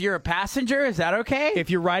 But if you're a passenger, is that okay? If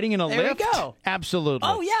you're riding in a lift, there you go. Absolutely.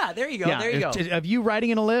 Oh, yeah, there you go. Yeah, there you go. Of you riding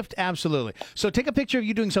in a lift, absolutely. So take a picture of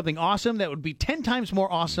you doing something awesome that would be 10 times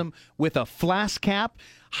more awesome with a Flask Cap,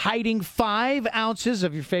 hiding 5 ounces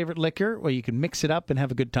of your favorite liquor, where you can mix it up and have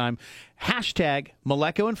a good time. Hashtag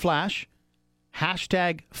Maleko and Flash.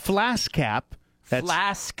 Hashtag Flask Cap. That's,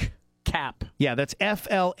 Flask Cap. Yeah, that's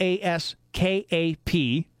FLASKAP.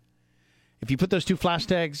 If you put those two flash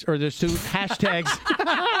tags or those two hashtags,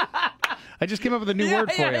 I just came up with a new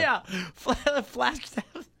word for you. Yeah. Flash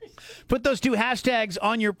tags. Put those two hashtags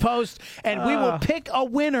on your post, and we will pick a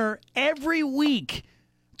winner every week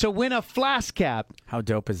to win a Flask Cap. How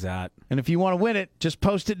dope is that? And if you want to win it, just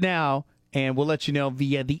post it now, and we'll let you know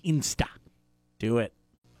via the Insta. Do it.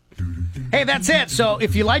 Hey, that's it. So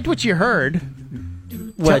if you liked what you heard,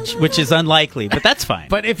 which is unlikely, but that's fine.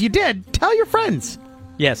 But if you did, tell your friends.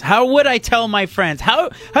 Yes. How would I tell my friends? How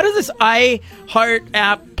does this iHeart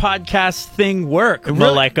app podcast thing work,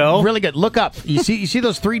 Maleko? Really good. Look up. You see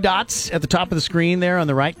those 3 dots at the top of the screen there on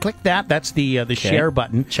the right? Click that. That's the share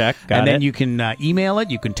button. Check. Got and it. then you can email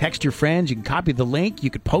it. You can text your friends. You can copy the link.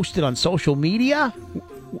 You could post it on social media.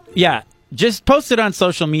 Yeah. Just post it on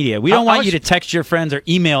social media. We don't want you to text your friends or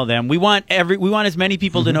email them. We want as many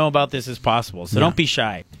people to know about this as possible. So don't be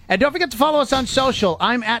shy. And don't forget to follow us on social.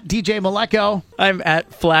 I'm at DJ Maleko. I'm at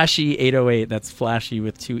Flashy808. That's Flashy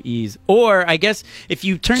with 2 E's. Or I guess if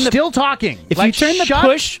you turn Still talking. If you turn the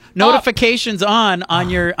push notifications on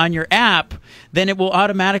your app, then it will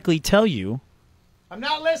automatically tell you. I'm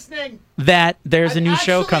not listening. That there's a new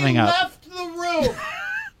show coming up. I left the room.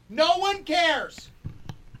 No one cares.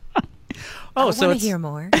 Oh, I want to hear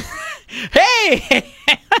more. Hey!